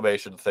foot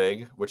inflammation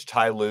thing, which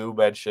Ty Lue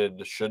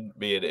mentioned shouldn't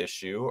be an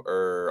issue,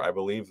 or I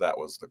believe that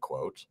was the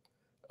quote.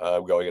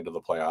 Going into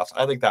the playoffs.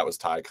 I think that was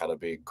Ty kind of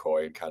being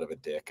coy and kind of a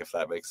dick, if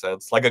that makes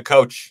sense. Like a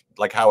coach,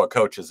 like how a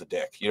coach is a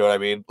dick. You know what I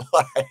mean?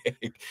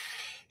 Like,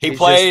 He's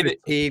played just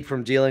fatigued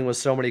from dealing with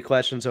so many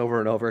questions over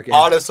and over again.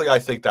 Honestly, I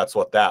think that's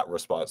what that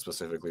response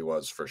specifically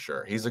was for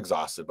sure. He's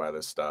exhausted by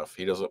this stuff.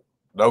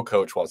 No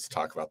coach wants to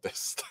talk about this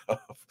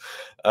stuff.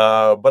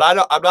 But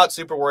I'm not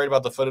super worried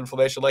about the foot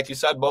inflammation, like you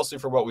said, mostly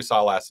from what we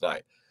saw last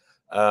night.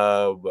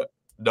 No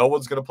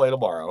one's going to play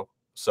tomorrow,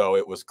 so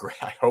it was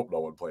great. I hope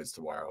no one plays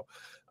tomorrow.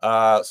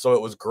 So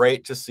it was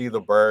great to see the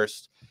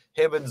burst.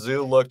 Him and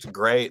Zoo looked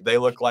great. They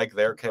look like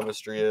their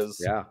chemistry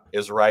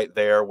is right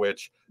there,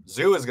 which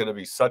Zoo is going to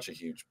be such a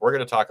huge. We're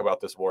going to talk about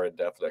this more in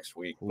depth next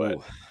week, but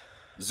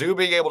Zoo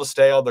being able to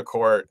stay on the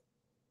court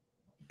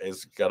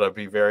is going to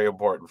be very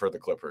important for the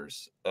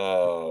Clippers.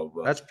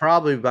 That's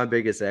probably my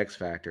biggest X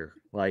factor.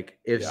 Like,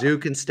 if Zoo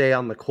can stay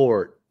on the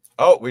court.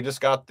 Oh, we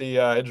just got the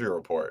injury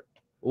report.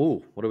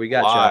 Ooh, what do we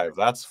got, live? Chuck?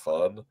 That's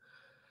fun.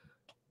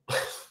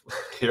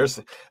 Here's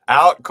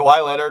out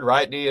Kawhi Leonard,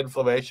 right knee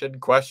inflammation,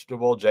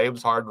 questionable.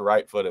 James Harden,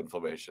 right foot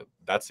inflammation.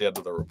 That's the end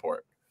of the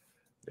report.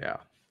 Yeah.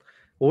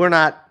 Well, we're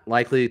not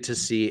likely to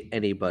see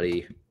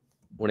anybody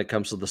when it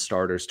comes to the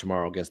starters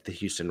tomorrow against the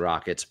Houston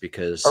Rockets,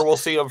 because or we'll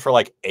see them for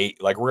like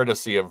 8. Like, we're going to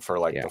see them for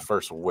like the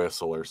first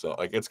whistle or so.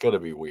 Like, it's going to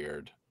be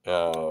weird.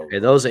 Hey,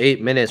 those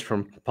 8 minutes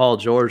from Paul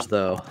George,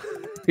 though.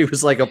 He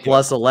was like a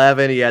plus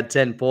 11. He had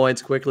 10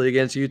 points quickly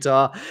against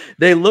Utah.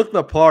 They looked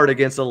the part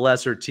against a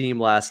lesser team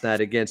last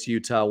night against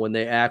Utah when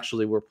they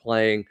actually were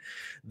playing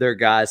their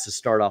guys to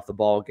start off the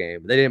ball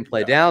game. They didn't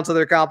play down to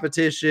their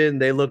competition.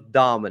 They looked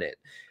dominant,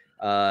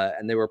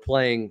 and they were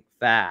playing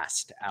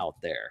fast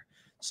out there.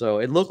 So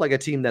it looked like a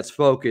team that's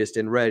focused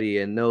and ready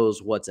and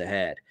knows what's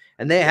ahead.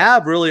 And they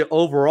have really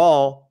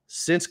overall,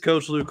 since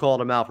Coach Lue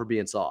called them out for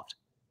being soft.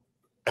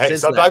 Hey,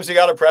 sometimes you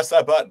got to press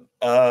that button.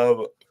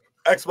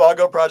 X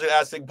Mongo Project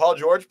asking, Paul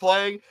George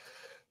playing?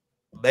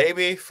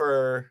 Maybe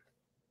for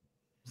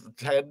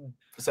 10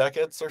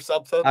 seconds or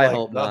something. I Like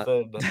hope not.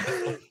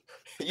 nothing.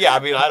 Yeah, I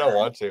mean, I don't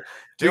want to.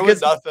 Doing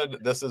nothing.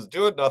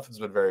 Doing nothing's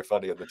been very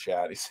funny in the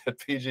chat. He said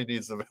PG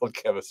needs to build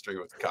chemistry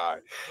with Kai.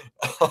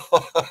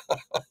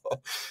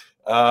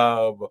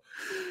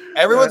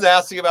 Everyone's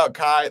asking about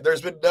Kai.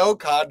 There's been no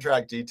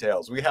contract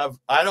details. We don't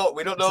know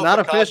if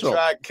the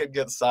contract can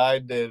get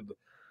signed in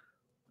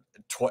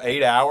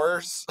 8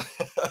 hours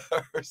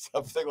or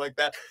something like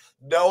that.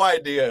 No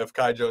idea if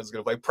Kai Jones is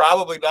going to play.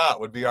 Probably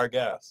not, would be our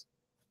guess.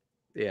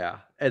 Yeah,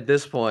 at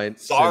this point,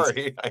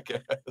 sorry, I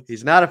guess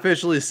he's not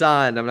officially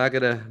signed. I'm not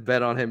going to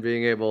bet on him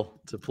being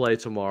able to play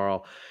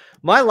tomorrow.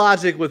 My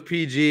logic with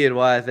PG and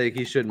why I think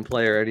he shouldn't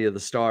play or any of the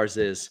stars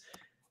is,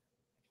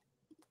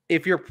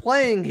 if you're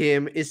playing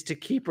him, is to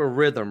keep a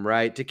rhythm,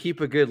 right? To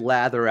keep a good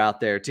lather out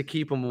there, to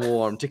keep him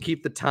warm, to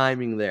keep the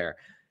timing there.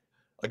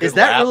 Is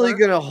that really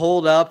going to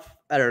hold up?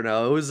 I don't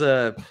know.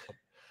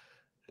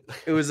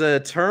 It was a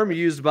term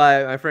used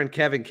by my friend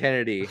Kevin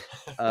Kennedy,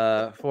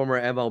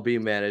 former MLB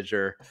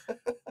manager,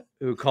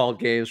 who called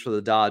games for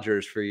the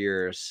Dodgers for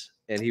years,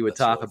 and he would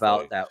talk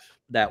about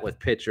that with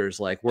pitchers,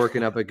 like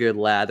working up a good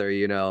lather,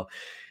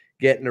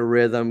 getting a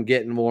rhythm,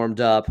 getting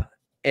warmed up.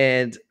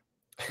 And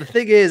the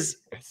thing is,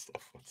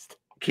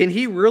 can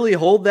he really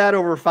hold that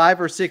over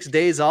 5 or 6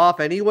 days off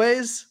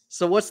anyways?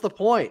 So what's the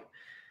point?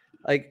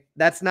 Like,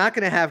 that's not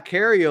going to have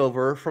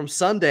carryover from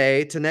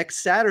Sunday to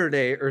next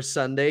Saturday or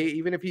Sunday,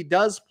 even if he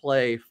does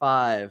play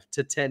 5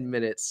 to 10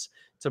 minutes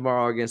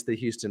tomorrow against the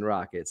Houston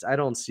Rockets. I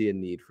don't see a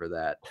need for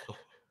that.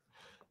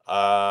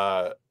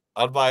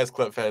 Unbiased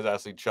Clip fans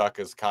asking, Chuck,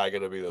 is Kai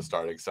going to be the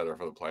starting center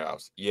for the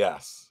playoffs?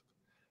 Yes.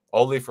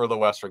 Only for the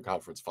Western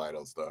Conference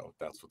Finals, though.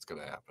 That's what's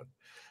going to happen.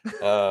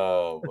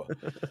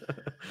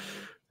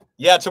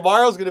 Yeah,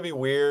 tomorrow's going to be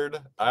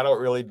weird. I don't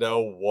really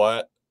know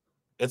what.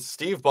 It's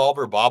Steve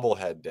Ballmer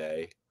bobblehead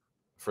day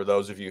for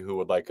those of you who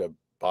would like a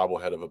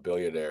bobblehead of a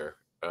billionaire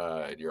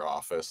in your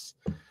office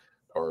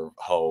or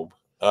home.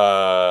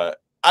 I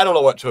don't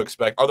know what to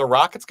expect. Are the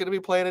Rockets going to be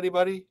playing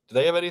anybody? Do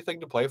they have anything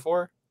to play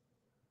for?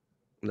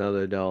 No,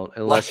 they don't.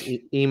 Unless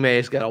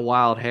Ime's got a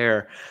wild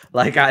hair.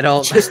 Like, I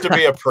don't. Just to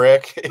be a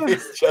prick.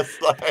 It's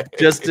just like.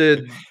 Just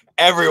to.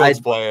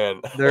 Everyone's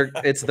playing.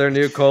 It's their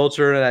new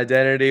culture and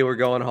identity. We're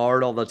going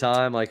hard all the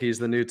time. Like, he's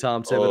the new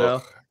Tom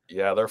Thibodeau.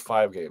 Yeah, they're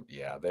 5 games.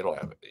 Yeah, they don't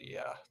have it.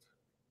 Yeah.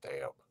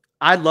 Damn.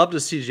 I'd love to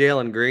see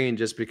Jalen Green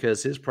just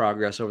because his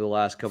progress over the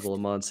last couple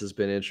of months has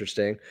been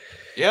interesting.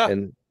 Yeah.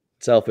 And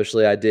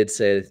selfishly, I did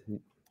say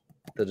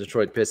the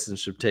Detroit Pistons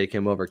should take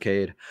him over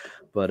Cade.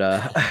 But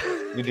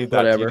you need that.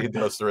 Whatever. You need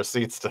those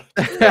receipts to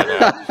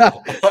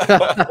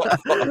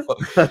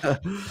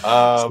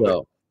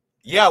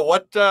yeah,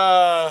 what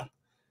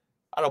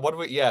I don't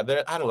know.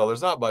 I don't know.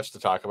 There's not much to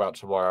talk about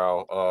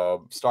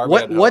tomorrow.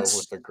 Starman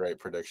with the great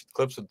prediction.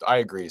 I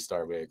agree,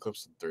 Starman.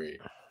 Clips in 3.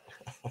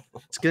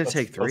 It's gonna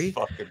take 3.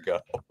 Let's fucking go.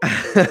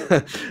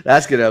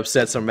 That's gonna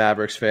upset some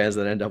Mavericks fans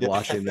that end up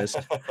watching this,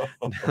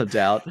 no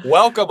doubt.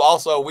 Welcome.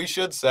 Also, we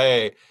should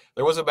say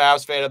there was a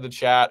Mavs fan in the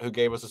chat who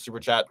gave us a super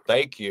chat.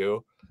 Thank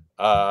you.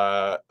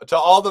 To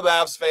all the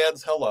Mavs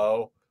fans,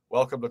 hello.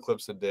 Welcome to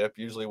Clips and Dip.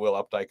 Usually Will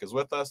Updike is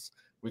with us.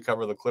 We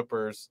cover the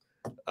Clippers.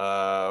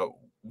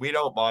 We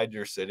don't mind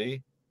your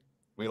city.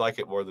 We like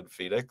it more than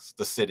Phoenix,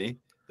 the city.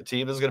 The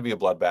team is going to be a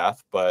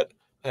bloodbath, but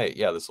hey,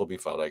 yeah, this will be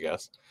fun, I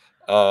guess.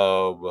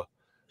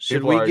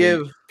 Should we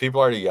give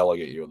people already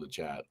yelling at you in the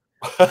chat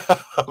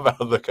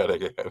about the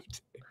cutting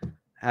edge?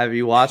 Have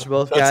you watched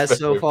both guys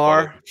so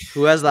far? Funny.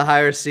 Who has the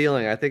higher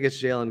ceiling? I think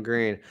it's Jalen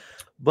Green.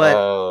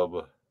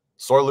 But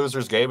sore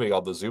losers gaming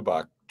on the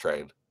Zubac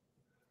train,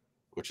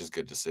 which is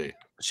good to see.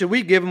 Should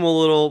we give him a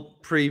little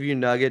preview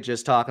nugget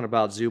just talking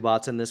about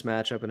Zubats in this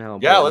matchup and how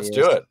important let's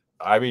do it.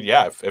 I mean,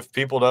 yeah, if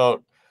people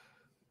don't,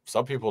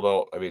 some people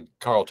don't. I mean,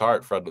 Carl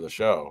Tart, friend of the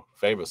show,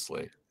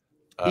 famously.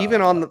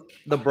 Even on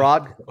the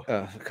broad,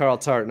 Carl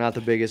Tart, not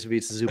the biggest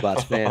Ivica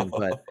Zubats fan,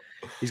 but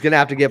he's going to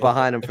have to get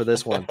behind him for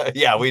this one.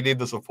 Yeah, we need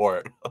the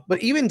support.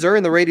 But even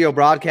during the radio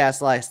broadcast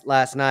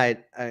last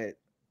night,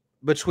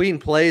 between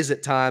plays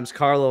at times,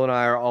 Carlo and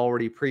I are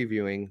already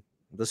previewing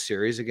the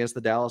series against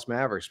the Dallas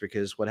Mavericks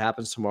because what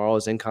happens tomorrow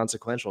is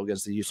inconsequential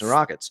against the Houston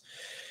Rockets.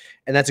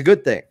 And that's a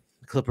good thing.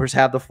 The Clippers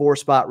have the 4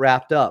 spot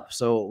wrapped up,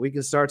 so we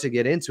can start to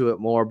get into it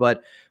more.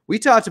 But we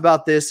talked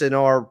about this in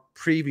our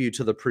preview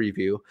to the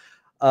preview.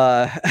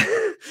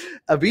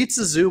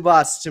 Ivica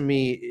Zubats to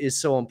me is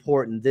so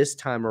important this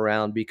time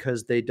around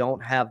because they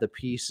don't have the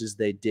pieces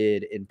they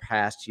did in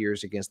past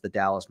years against the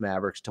Dallas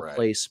Mavericks to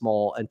play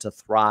small and to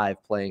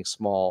thrive playing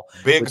small.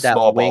 Big with that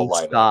small wing ball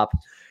stop,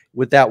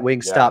 with that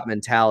wing stop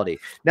mentality.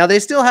 Now they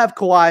still have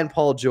Kawhi and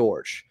Paul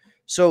George,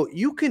 so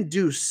you can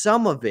do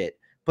some of it.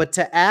 But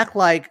to act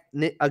like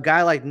a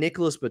guy like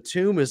Nicholas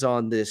Batum is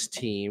on this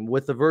team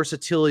with the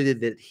versatility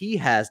that he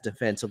has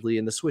defensively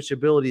and the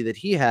switchability that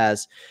he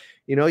has,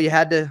 you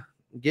had to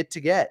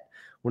get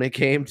when it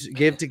came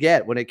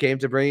to when it came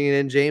to bringing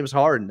in James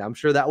Harden. I'm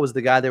sure that was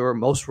the guy they were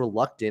most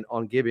reluctant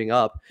on giving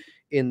up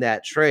in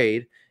that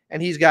trade.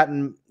 And he's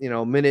gotten,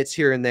 minutes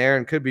here and there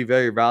and could be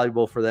very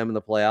valuable for them in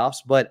the playoffs.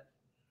 But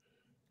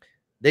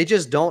They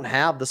just don't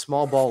have the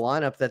small ball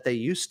lineup that they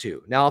used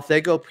to. Now, if they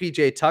go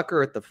PJ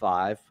Tucker at the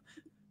 5,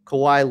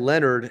 Kawhi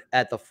Leonard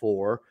at the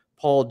 4,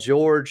 Paul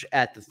George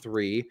at the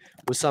 3,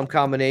 with some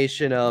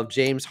combination of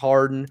James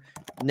Harden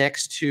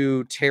next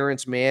to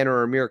Terrence Mann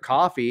or Amir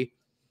Coffey,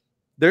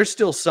 there's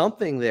still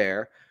something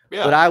there.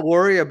 Yeah. But I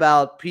worry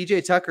about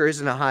PJ Tucker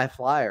isn't a high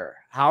flyer.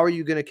 How are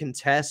you going to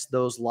contest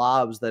those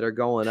lobs that are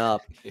going up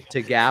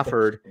to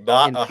Gafford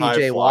Not and a high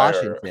PJ flyer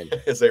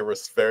Washington? is a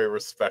very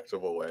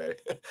respectable way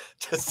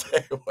to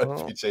say what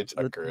PJ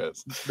Tucker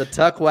is. The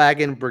Tuck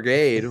Wagon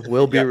Brigade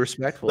will be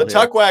respectful. The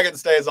Tuck Wagon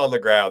stays on the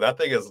ground. That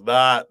thing is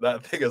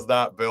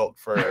not built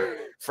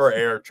for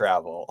air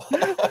travel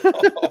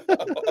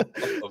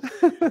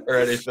or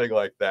anything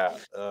like that.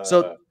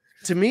 So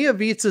to me,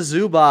 Ivica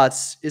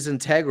Zubac is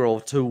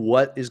integral to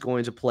what is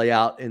going to play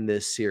out in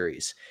this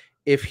series.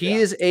 If he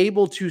is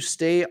able to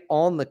stay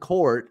on the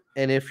court,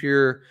 and if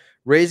you're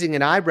raising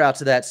an eyebrow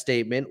to that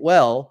statement,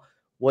 well,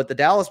 what the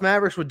Dallas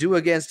Mavericks would do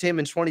against him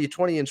in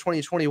 2020 and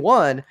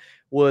 2021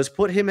 was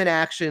put him in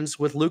actions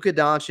with Luka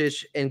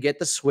Doncic and get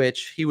the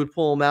switch. He would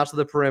pull him out to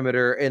the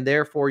perimeter, and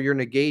therefore you're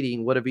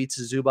negating what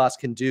Ivica Zubac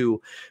can do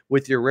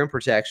with your rim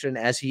protection,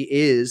 as he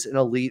is an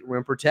elite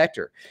rim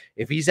protector.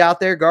 If he's out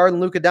there guarding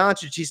Luka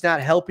Doncic, he's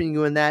not helping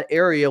you in that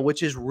area,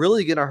 which is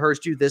really going to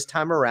hurt you this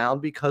time around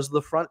because of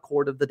the front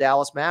court of the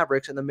Dallas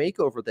Mavericks and the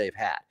makeover they've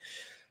had.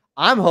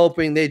 I'm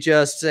hoping they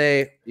just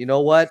say, you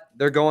know what?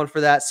 They're going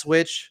for that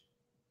switch.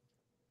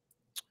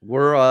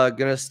 We're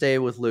gonna stay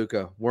with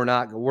Luka. We're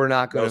not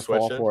gonna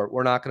fall for it.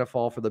 We're not gonna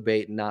fall for the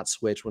bait and not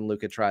switch when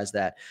Luka tries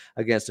that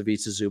against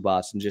Ivica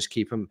Zubac and just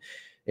keep him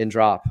in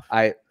drop.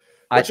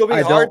 Which will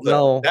be hard, don't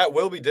know. That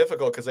will be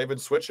difficult because they've been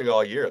switching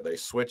all year. They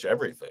switch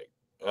everything,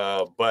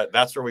 but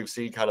that's where we've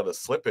seen kind of the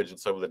slippage in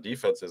some of the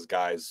defenses,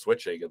 guys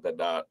switching and then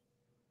not,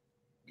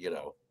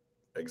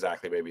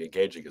 exactly maybe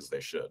engaging as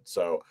they should.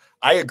 So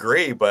I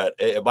agree, but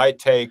it might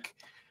take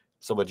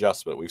some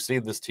adjustment. We've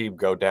seen this team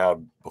go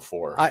down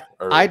before.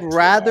 I'd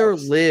rather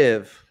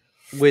live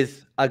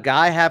with a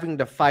guy having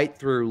to fight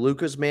through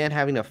Luka's man,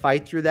 having to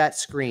fight through that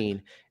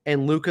screen,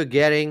 and Luka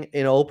getting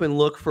an open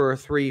look for a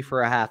 3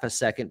 for a half a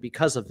second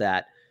because of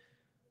that,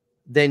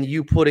 than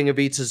you putting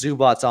Ivica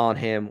Zubac on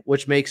him,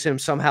 which makes him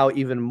somehow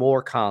even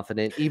more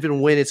confident,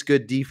 even when it's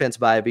good defense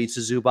by Ivica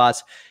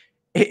Zubac.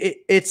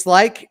 It's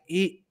like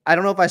I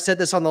don't know if I said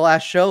this on the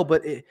last show,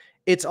 but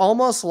it's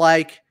almost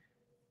like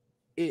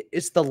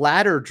it's the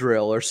ladder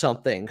drill or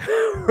something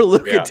for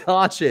Luka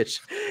Doncic,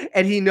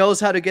 and he knows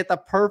how to get the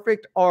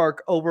perfect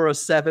arc over a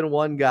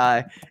 7-1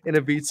 guy in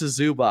Ivica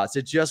Zubac.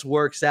 It just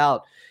works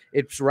out.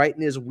 It's right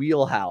in his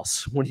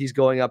wheelhouse when he's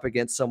going up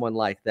against someone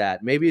like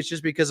that. Maybe it's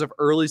just because of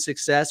early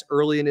success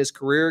early in his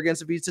career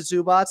against Ivica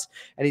Zubac,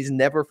 and he's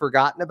never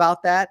forgotten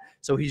about that,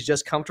 so he's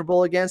just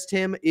comfortable against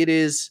him. It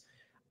is,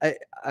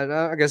 I'm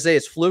not going to say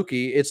it's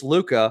fluky, it's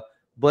Luka,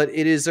 but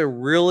it is a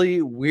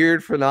really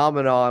weird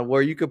phenomenon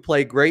where you could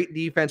play great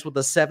defense with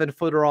a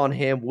 7-footer on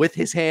him with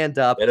his hand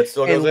up,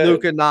 and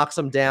Luka knocks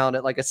him down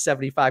at like a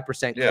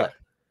 75% clip.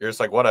 You're just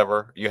like,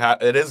 whatever.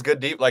 It is good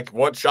deep. Like,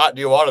 what shot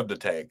do you want him to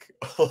take?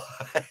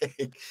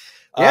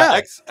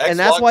 And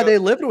that's why they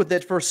lived with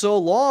it for so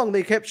long.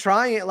 They kept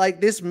trying it. Like,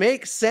 this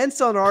makes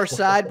sense on our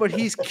side, but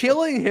he's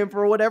killing him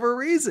for whatever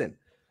reason.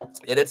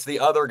 And it's the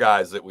other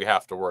guys that we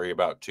have to worry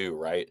about too,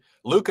 right?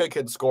 Luka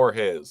can score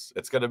his.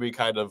 It's going to be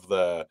kind of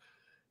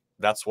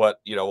that's what,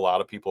 a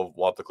lot of people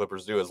want the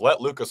Clippers to do, is let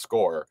Luka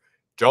score.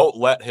 Don't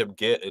let him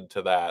get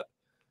into that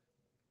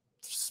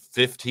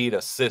 15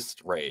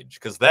 assist range,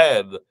 because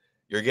then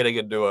you're getting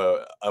into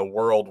a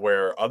world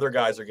where other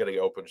guys are getting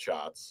open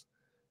shots,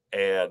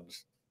 and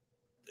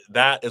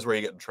that is where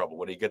you get in trouble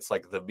when he gets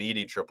like the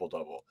meaty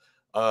triple-double.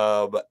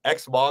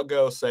 Ex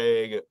Mongo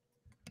saying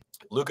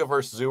Luka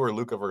versus Zoo or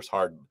Luka versus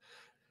Harden.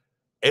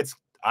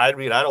 I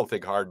don't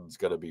think Harden's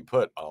going to be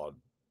put on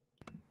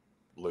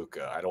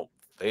Luka. I don't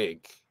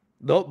think.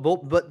 No,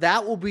 but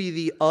that will be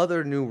the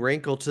other new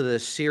wrinkle to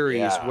this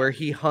series where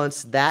he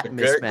hunts that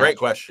mismatch. Great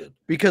question.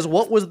 Because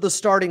what was the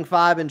starting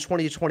 5 in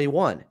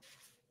 2021?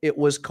 It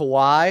was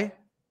Kawhi.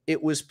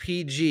 It was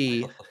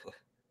PG.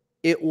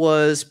 It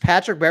was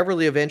Patrick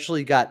Beverley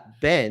eventually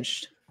got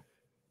benched.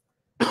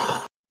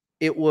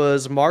 It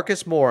was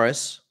Marcus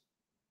Morris.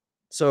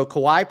 So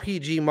Kawhi,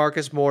 PG,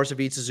 Marcus Morris,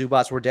 Ivica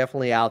Zubac were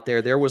definitely out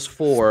there. There was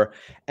 4.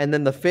 And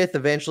then the 5th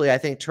eventually, I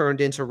think,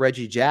 turned into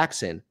Reggie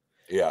Jackson.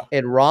 Yeah.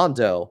 And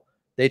Rondo.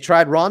 They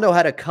tried. Rondo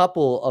had a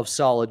couple of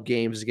solid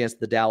games against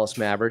the Dallas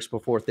Mavericks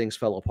before things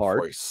fell apart.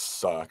 Boy, he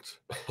sucked.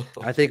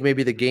 I think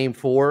maybe the game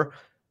 4.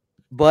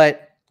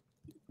 But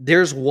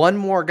there's one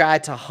more guy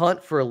to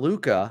hunt for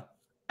Luka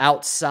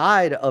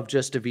outside of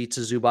just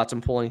Ivica Zubac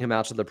and pulling him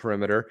out to the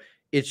perimeter.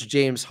 It's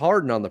James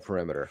Harden on the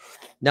perimeter.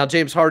 Now,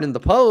 James Harden in the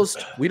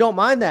post, we don't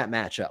mind that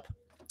matchup.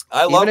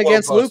 I love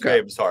against Luka.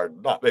 James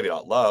Harden. Maybe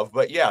not love,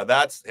 but yeah,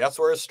 that's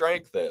where his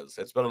strength is.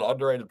 It's been an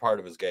underrated part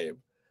of his game.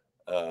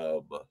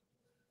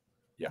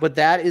 But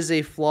that is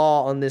a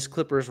flaw on this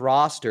Clippers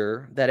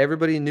roster that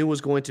everybody knew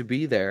was going to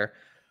be there.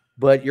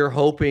 but you're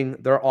hoping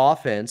their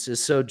offense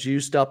is so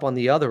juiced up on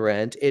the other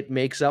end, it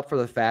makes up for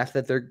the fact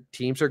that their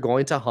teams are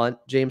going to hunt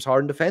James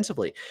Harden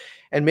defensively.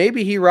 And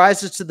maybe he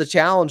rises to the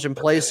challenge and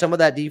plays some of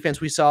that defense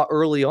we saw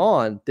early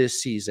on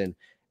this season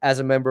as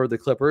a member of the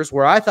Clippers,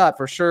 where I thought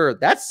for sure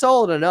that's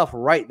solid enough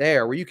right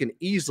there where you can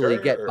easily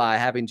get by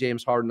having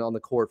James Harden on the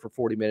court for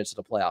 40 minutes in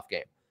a playoff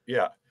game.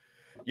 Yeah.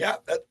 Yeah.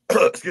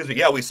 Excuse me.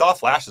 Yeah, we saw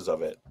flashes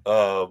of it.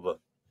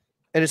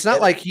 And it's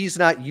not like he's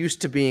not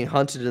used to being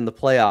hunted in the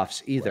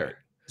playoffs either. Right.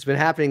 It's been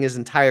happening his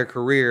entire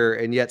career,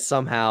 and yet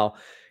somehow,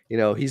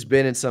 he's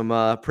been in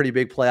some pretty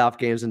big playoff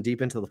games and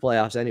deep into the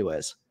playoffs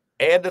anyways.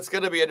 And it's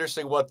going to be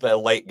interesting what the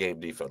late game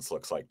defense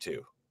looks like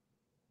too.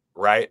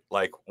 Right?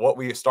 Like what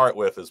we start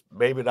with is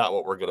maybe not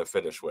what we're going to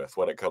finish with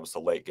when it comes to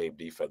late game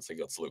defense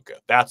against Luka.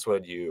 That's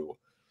when you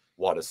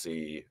want to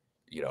see,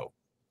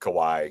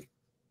 Kawhi,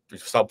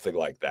 something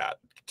like that,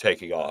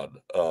 taking on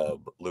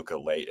Luka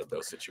late in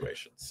those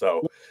situations.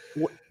 So,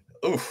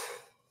 a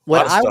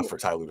lot of stuff for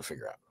Ty Lue to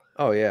figure out.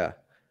 Oh, yeah.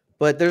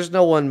 But there's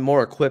no one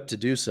more equipped to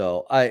do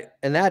so.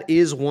 And that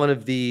is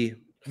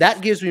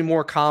that gives me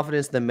more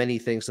confidence than many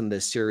things in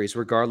this series,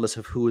 regardless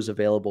of who is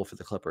available for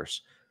the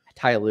Clippers.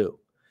 Ty Lue.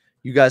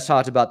 You guys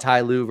talked about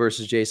Ty Lue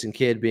versus Jason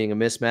Kidd being a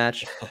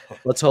mismatch.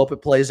 Let's hope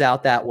it plays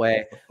out that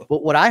way.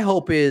 But what I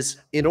hope is,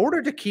 in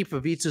order to keep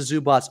Ivica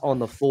Zubac on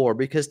the floor,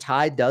 because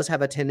Ty does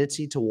have a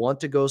tendency to want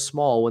to go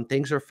small when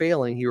things are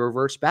failing, he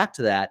reverts back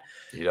to that.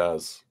 He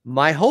does.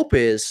 My hope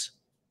is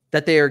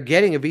that they are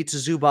getting Ivica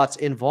Zubac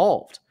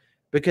involved,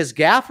 because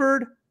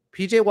Gafford,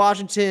 PJ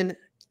Washington,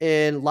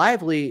 and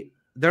Lively,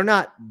 they're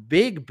not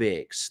big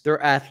bigs.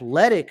 They're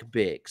athletic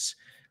bigs.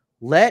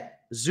 Let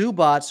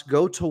Zubac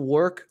go to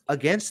work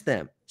against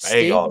them.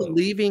 Stay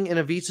believing in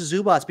Ivica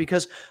Zubac,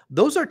 because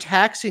those are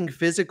taxing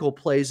physical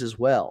plays as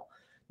well.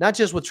 Not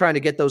just with trying to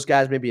get those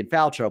guys maybe in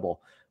foul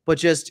trouble, but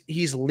just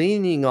he's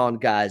leaning on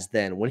guys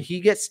then. When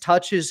he gets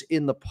touches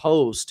in the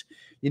post,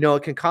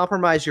 it can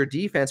compromise your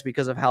defense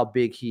because of how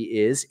big he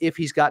is if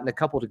he's gotten a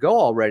couple to go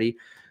already.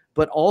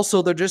 But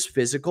also they're just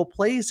physical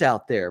plays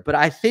out there. But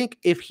I think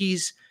if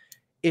he's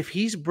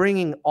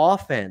bringing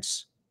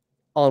offense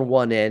on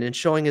one end and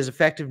showing his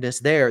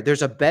effectiveness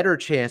there's a better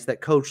chance that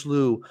Coach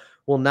Lue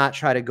will not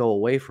try to go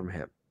away from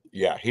him.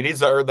 Yeah, he needs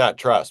to earn that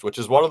trust, which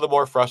is one of the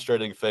more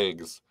frustrating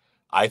things,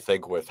 I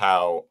think, with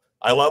how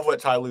I love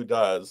what Ty Lue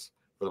does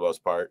for the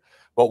most part.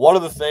 But one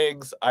of the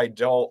things I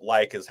don't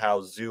like is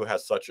how Zoo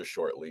has such a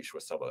short leash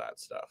with some of that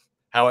stuff.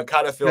 How it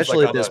kind of feels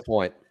especially at this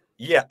point.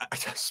 Yeah,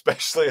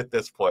 especially at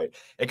this point.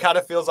 It kind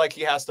of feels like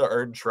he has to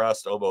earn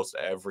trust almost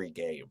every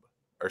game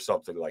or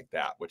something like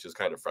that, which is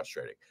kind of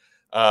frustrating.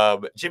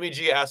 Jimmy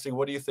G asking,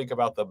 what do you think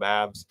about the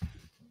Mavs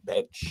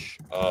bench?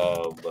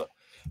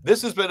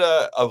 This has been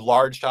a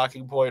large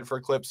talking point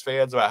for Clips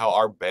fans about how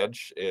our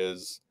bench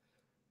is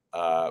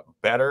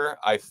better.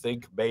 I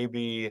think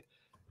maybe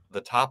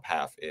the top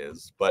half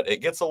is, but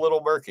it gets a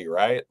little murky,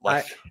 right?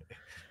 Like,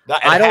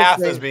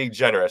 half is being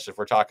generous if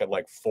we're talking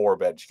like 4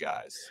 bench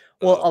guys.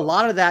 Well, a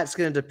lot of that's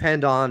going to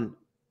depend on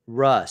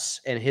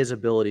Russ and his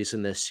abilities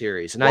in this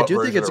series. And I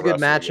do think it's a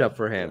good matchup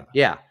for him.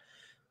 Yeah.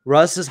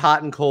 Russ is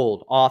hot and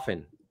cold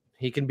often.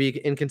 He can be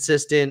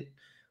inconsistent,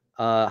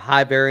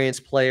 high variance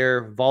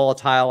player,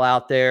 volatile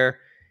out there.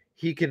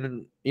 He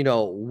can,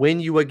 win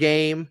you a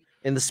game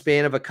in the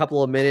span of a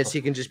couple of minutes.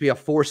 He can just be a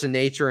force of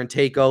nature and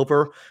take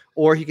over,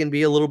 or he can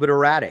be a little bit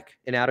erratic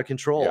and out of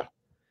control. Yeah.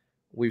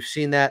 We've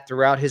seen that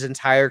throughout his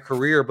entire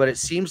career, but it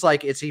seems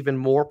like it's even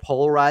more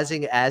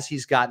polarizing as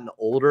he's gotten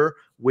older.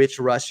 Which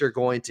Russ you're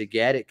going to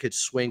get, it could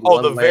swing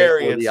one way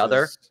or the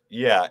other.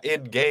 Yeah,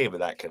 in game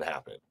that can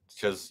happen.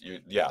 Because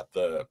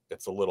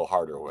it's a little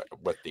harder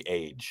with the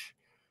age.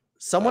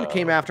 Someone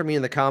came after me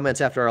in the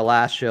comments after our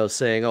last show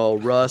saying, "Oh,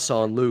 Russ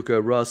on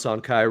Luka, Russ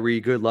on Kyrie.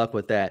 Good luck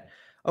with that."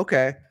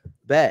 Okay,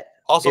 bet.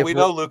 Also, we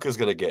know Luka's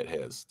going to get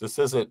his. This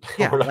isn't.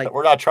 Yeah,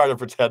 we're not trying to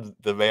pretend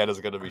the man is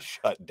going to be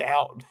shut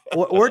down.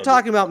 We're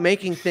talking about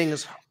making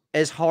things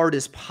as hard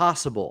as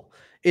possible.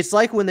 It's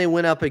like when they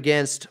went up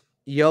against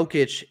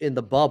Jokic in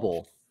the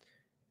bubble,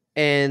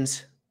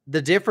 and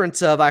the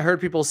difference of I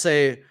heard people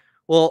say,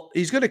 well,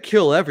 he's going to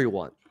kill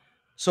everyone.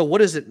 So what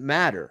does it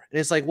matter? And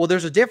it's like, well,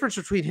 there's a difference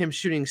between him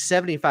shooting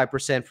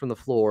 75% from the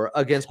floor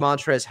against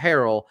Montrezl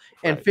Harrell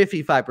and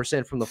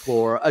 55% from the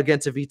floor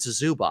against Ivica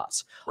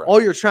Zubac. Right. All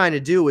you're trying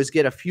to do is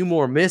get a few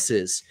more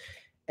misses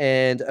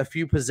and a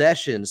few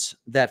possessions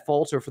that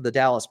falter for the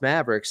Dallas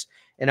Mavericks.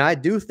 And I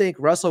do think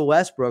Russell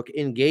Westbrook,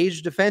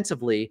 engaged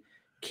defensively,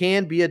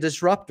 can be a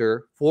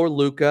disruptor for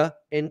Luka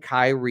and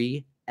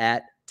Kyrie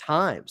at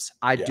times.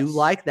 I do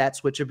like that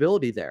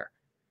switchability there.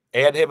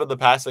 And him in the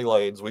passing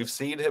lanes. We've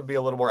seen him be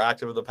a little more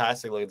active in the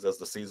passing lanes as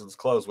the season's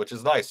closed, which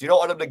is nice. You don't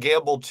want him to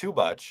gamble too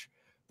much,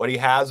 but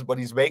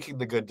he's making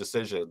the good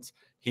decisions.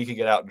 He can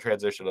get out in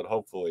transition and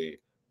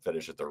hopefully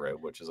finish at the rim,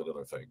 which is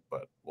another thing,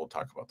 but we'll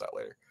talk about that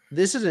later.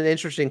 This is an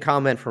interesting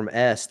comment from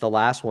S, the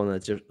last one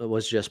that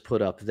was just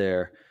put up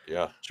there.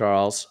 Yeah,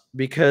 Charles,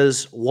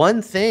 because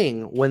one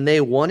thing when they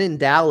won in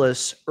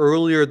Dallas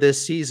earlier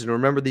this season,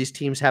 remember these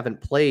teams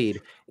haven't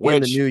played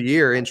in the new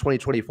year in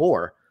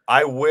 2024.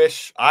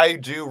 I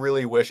do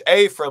really wish,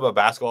 from a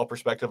basketball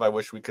perspective, I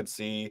wish we could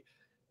see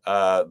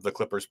the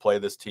Clippers play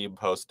this team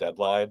post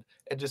deadline.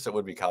 And just it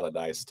would be kind of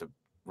nice to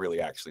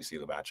really actually see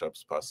the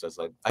matchups post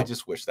deadline. I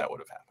just wish that would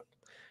have happened.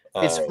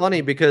 It's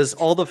funny because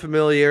all the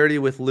familiarity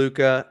with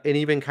Luka and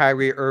even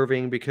Kyrie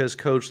Irving, because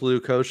Coach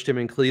Lue coached him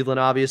in Cleveland,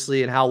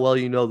 obviously, and how well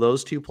you know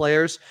those two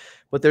players.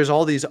 But there's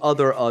all these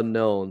other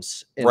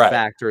unknowns and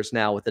factors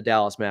now with the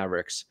Dallas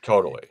Mavericks.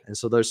 Totally. And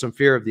so there's some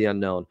fear of the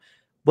unknown.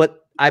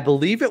 But I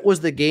believe it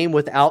was the game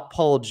without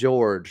Paul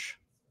George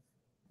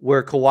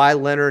where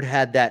Kawhi Leonard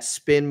had that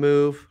spin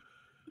move.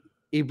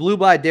 He blew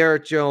by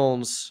Derrick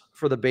Jones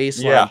for the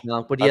baseline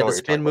dunk, but he had the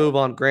spin move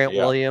on Grant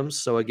Williams.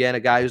 So again, a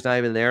guy who's not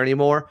even there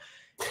anymore.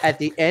 At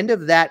the end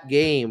of that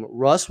game,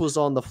 Russ was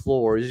on the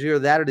floor. It was either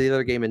that or the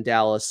other game in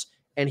Dallas,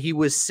 and he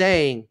was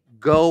saying,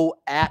 "Go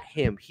at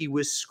him." He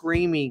was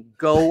screaming,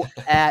 "Go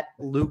at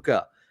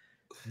Luka."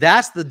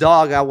 That's the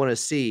dog I want to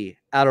see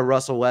out of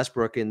Russell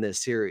Westbrook in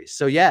this series.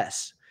 So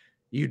yes,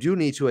 you do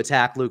need to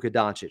attack Luka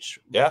Doncic.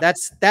 Yeah,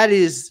 that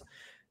is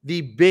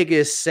the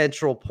biggest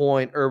central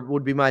point, or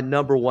would be my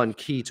number one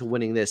key to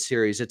winning this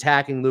series,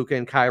 attacking Luka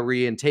and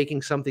Kyrie and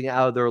taking something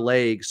out of their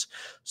legs.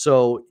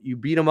 So you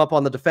beat them up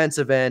on the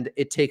defensive end,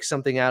 it takes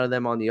something out of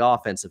them on the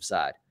offensive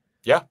side.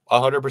 Yeah,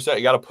 100%.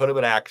 You got to put them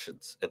in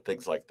actions and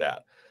things like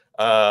that.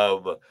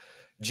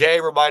 Jay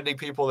reminding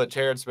people that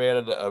Terrence Mann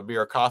and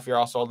Amir Coffey are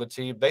also on the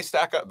team. They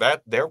stack up.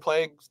 That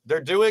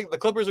the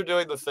Clippers are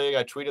doing the thing.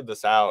 I tweeted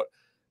this out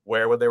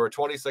where when they were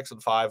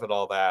 26-5 and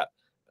all that,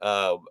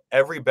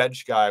 every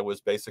bench guy was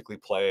basically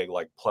playing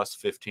like plus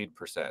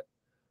 15%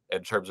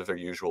 in terms of their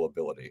usual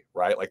ability,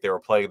 right? Like they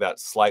were playing that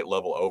slight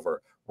level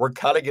over. We're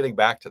kind of getting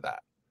back to that.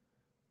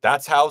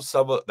 That's how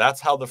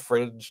the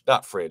fringe,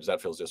 not fringe,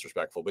 that feels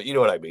disrespectful, but you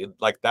know what I mean?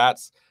 Like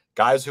that's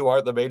guys who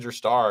aren't the major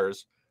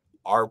stars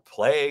are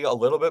playing a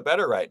little bit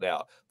better right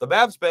now. The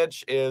Mavs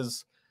bench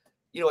is,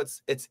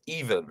 it's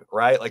even,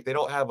 right? Like they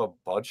don't have a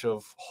bunch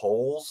of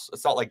holes.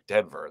 It's not like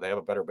Denver. They have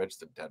a better bench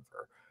than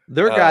Denver.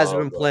 Their guys have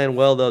been playing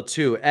well, though,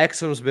 too.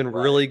 Exum's been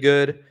really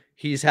good.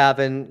 He's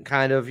having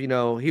kind of,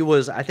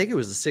 I think it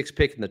was the 6th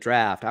pick in the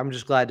draft. I'm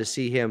just glad to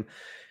see him,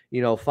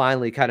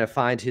 finally kind of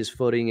find his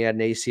footing. He had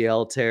an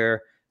ACL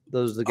tear.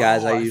 Those are the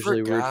guys I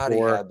usually root for. He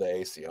had the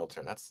ACL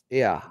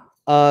tear.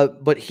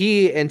 But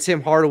he and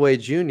Tim Hardaway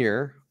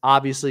Jr.,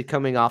 obviously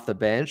coming off the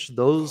bench,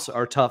 those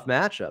are tough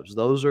matchups.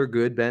 Those are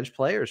good bench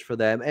players for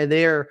them. And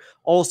they're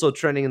also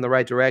trending in the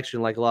right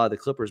direction like a lot of the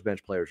Clippers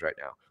bench players right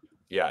now.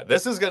 Yeah,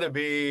 this is going to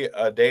be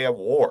a damn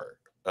war.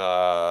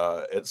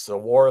 It's a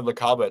war in the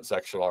comment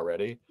section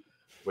already,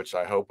 which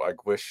I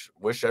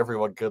wish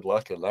everyone good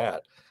luck in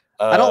that.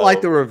 I don't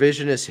like the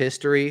revisionist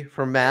history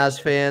from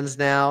Mavs fans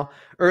now,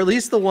 or at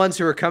least the ones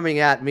who are coming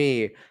at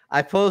me.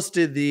 I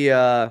posted the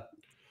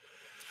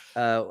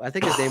I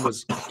think his name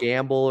was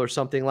Gamble or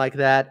something like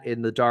that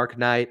in the Dark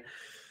Knight.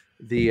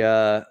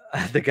 The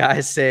guy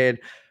saying,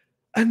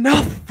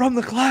 "Enough from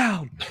the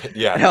clown."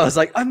 Yeah. And I was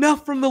like,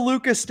 "Enough from the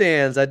Luka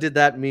stands." I did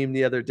that meme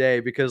the other day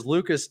because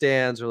Luka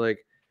stands are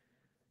like,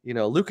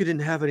 Luka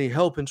didn't have any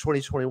help in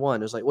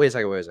 2021. It was like, wait a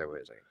second.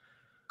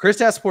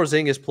 Kristaps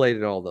Porzingis played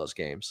in all those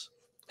games.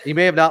 He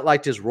may have not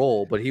liked his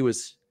role, but he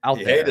was out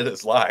there. He hated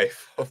his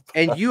life.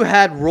 And you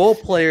had role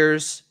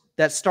players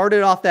that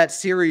started off that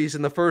series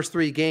in the first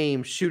 3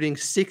 games shooting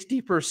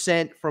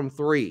 60% from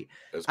 3.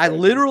 I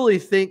literally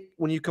think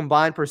when you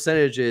combine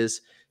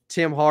percentages,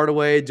 Tim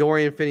Hardaway,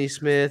 Dorian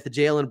Finney-Smith,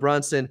 Jalen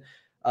Brunson,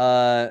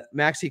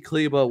 Maxi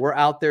Kleber were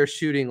out there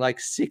shooting like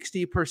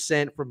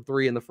 60% from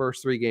 3 in the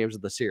first 3 games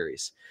of the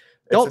series.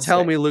 Don't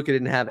tell me Luka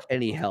didn't have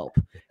any help,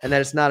 and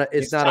that it's not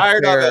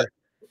a fair.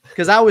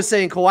 Because I was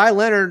saying Kawhi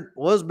Leonard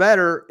was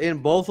better in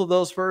both of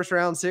those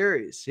first-round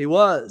series. He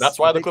was. That's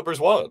why the Clippers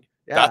won.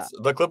 Yeah.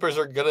 The Clippers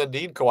are going to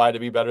need Kawhi to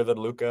be better than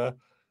Luka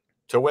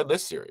to win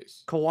this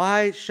series.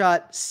 Kawhi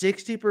shot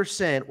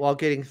 60% while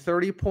getting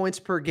 30 points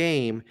per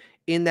game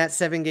in that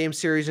 7-game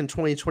series in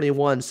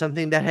 2021,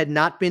 something that had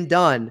not been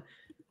done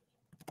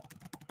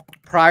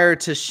prior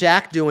to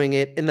Shaq doing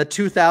it in the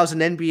 2000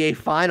 NBA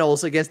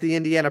Finals against the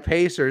Indiana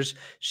Pacers.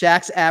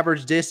 Shaq's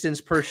average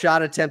distance per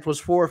shot attempt was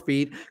 4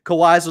 feet.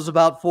 Kawhi's was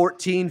about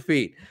 14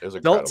 feet.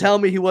 Don't tell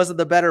me he wasn't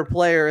the better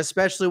player,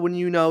 especially when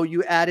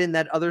you add in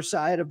that other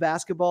side of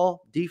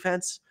basketball,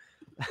 defense.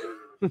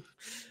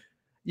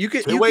 You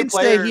can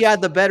say he had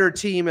the better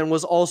team and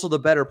was also the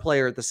better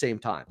player at the same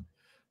time.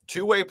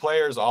 Two-way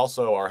players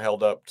also are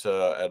held up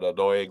to an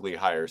annoyingly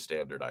higher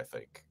standard, I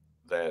think,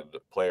 than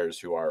players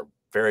who are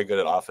very good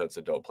at offense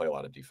and don't play a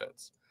lot of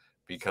defense,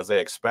 because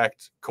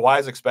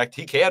Kawhi's expect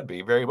he can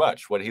be very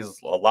much when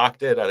he's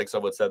locked in. I think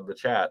someone said in the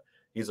chat,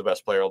 he's the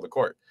best player on the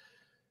court.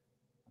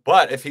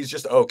 But if he's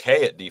just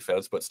okay at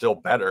defense, but still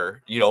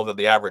better, than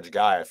the average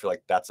guy, I feel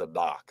like that's a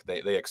knock.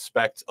 They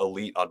expect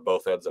elite on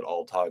both ends at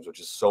all times,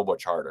 which is so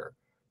much harder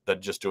than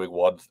just doing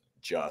one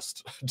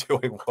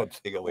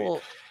thing elite.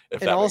 Well,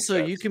 and also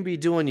you can be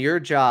doing your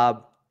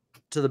job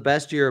to the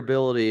best of your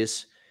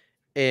abilities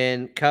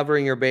and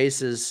covering your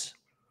bases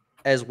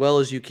as well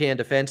as you can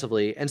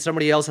defensively, and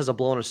somebody else has a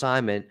blown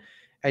assignment,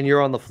 and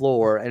you're on the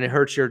floor, and it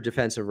hurts your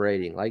defensive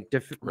rating. Like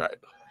Right.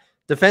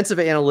 defensive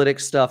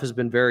analytics stuff has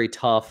been very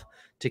tough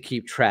to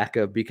keep track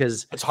of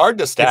because it's hard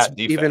to stat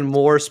defense. Even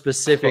more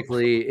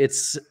specifically,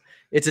 it's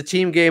a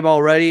team game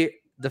already.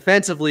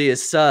 Defensively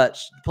is such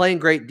playing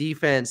great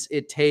defense.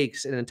 It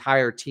takes an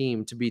entire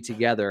team to be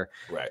together,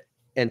 right,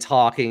 and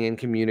talking and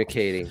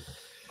communicating.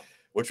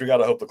 Which we got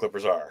to hope the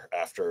Clippers are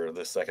after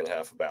this second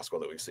half of basketball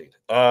that we've seen.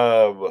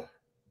 I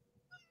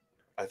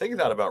think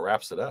that about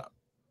wraps it up.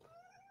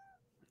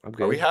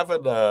 Okay. Are we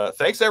having?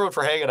 Thanks everyone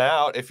for hanging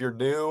out. If you're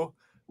new,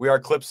 we are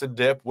Clips and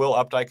Dip. Will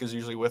Updike is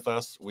usually with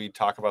us. We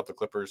talk about the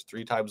Clippers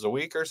 3 times a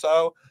week or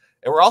so,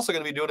 and we're also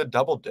going to be doing a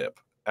double dip.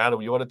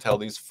 Adam, you want to tell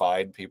these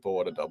fine people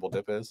what a double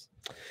dip is?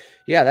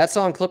 Yeah, that's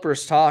on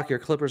Clippers Talk, your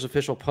Clippers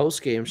official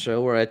post-game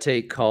show, where I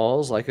take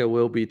calls like I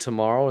will be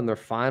tomorrow in their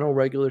final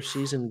regular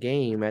season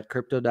game at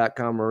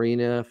Crypto.com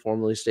Arena,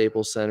 formerly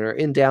Staples Center,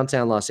 in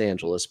downtown Los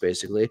Angeles,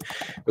 basically,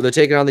 where they're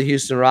taking on the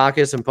Houston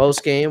Rockets. And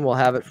post-game, we'll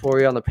have it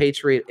for you on the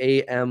Patriot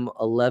AM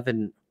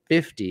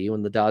 1150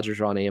 when the Dodgers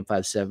are on AM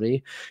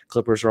 570.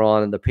 Clippers are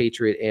on the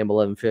Patriot AM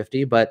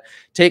 1150. But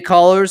take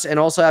callers and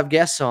also have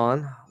guests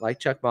on, like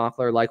Chuck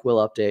Mockler, like Will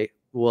Updike,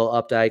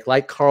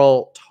 like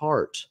Carl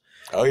Tart.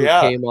 Oh, who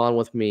yeah. came on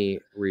with me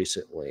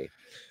recently.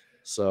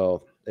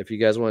 So if you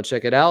guys want to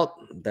check it out,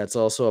 that's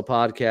also a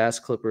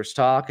podcast, Clippers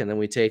Talk. And then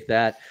we take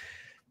that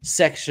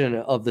section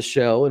of the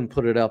show and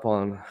put it up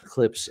on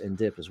Clips and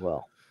Dip as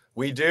well.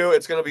 We do.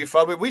 It's going to be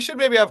fun. We should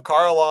maybe have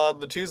Carl on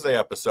the Tuesday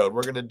episode.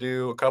 We're going to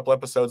do a couple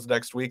episodes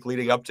next week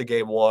leading up to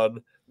game 1.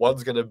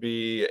 One's going to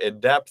be in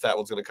depth. That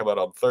one's going to come out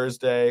on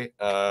Thursday.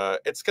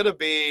 It's going to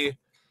be,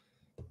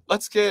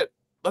 let's get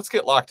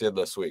locked in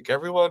this week.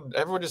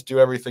 Everyone just do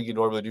everything you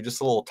normally do,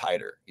 just a little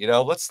tighter.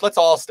 Let's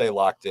all stay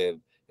locked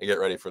in and get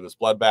ready for this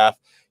bloodbath.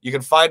 You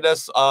can find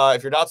us,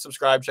 if you're not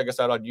subscribed, check us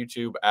out on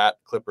YouTube at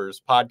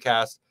Clippers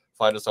Podcast.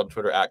 Find us on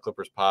Twitter at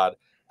Clippers Pod.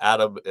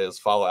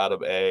 Follow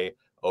Adam A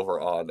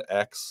over on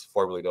X,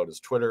 formerly known as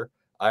Twitter.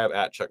 I am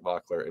at Chuck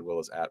Mockler, and Will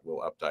is at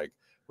Will Updike.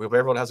 We hope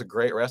everyone has a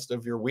great rest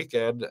of your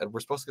weekend, and we're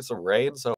supposed to get some rain, so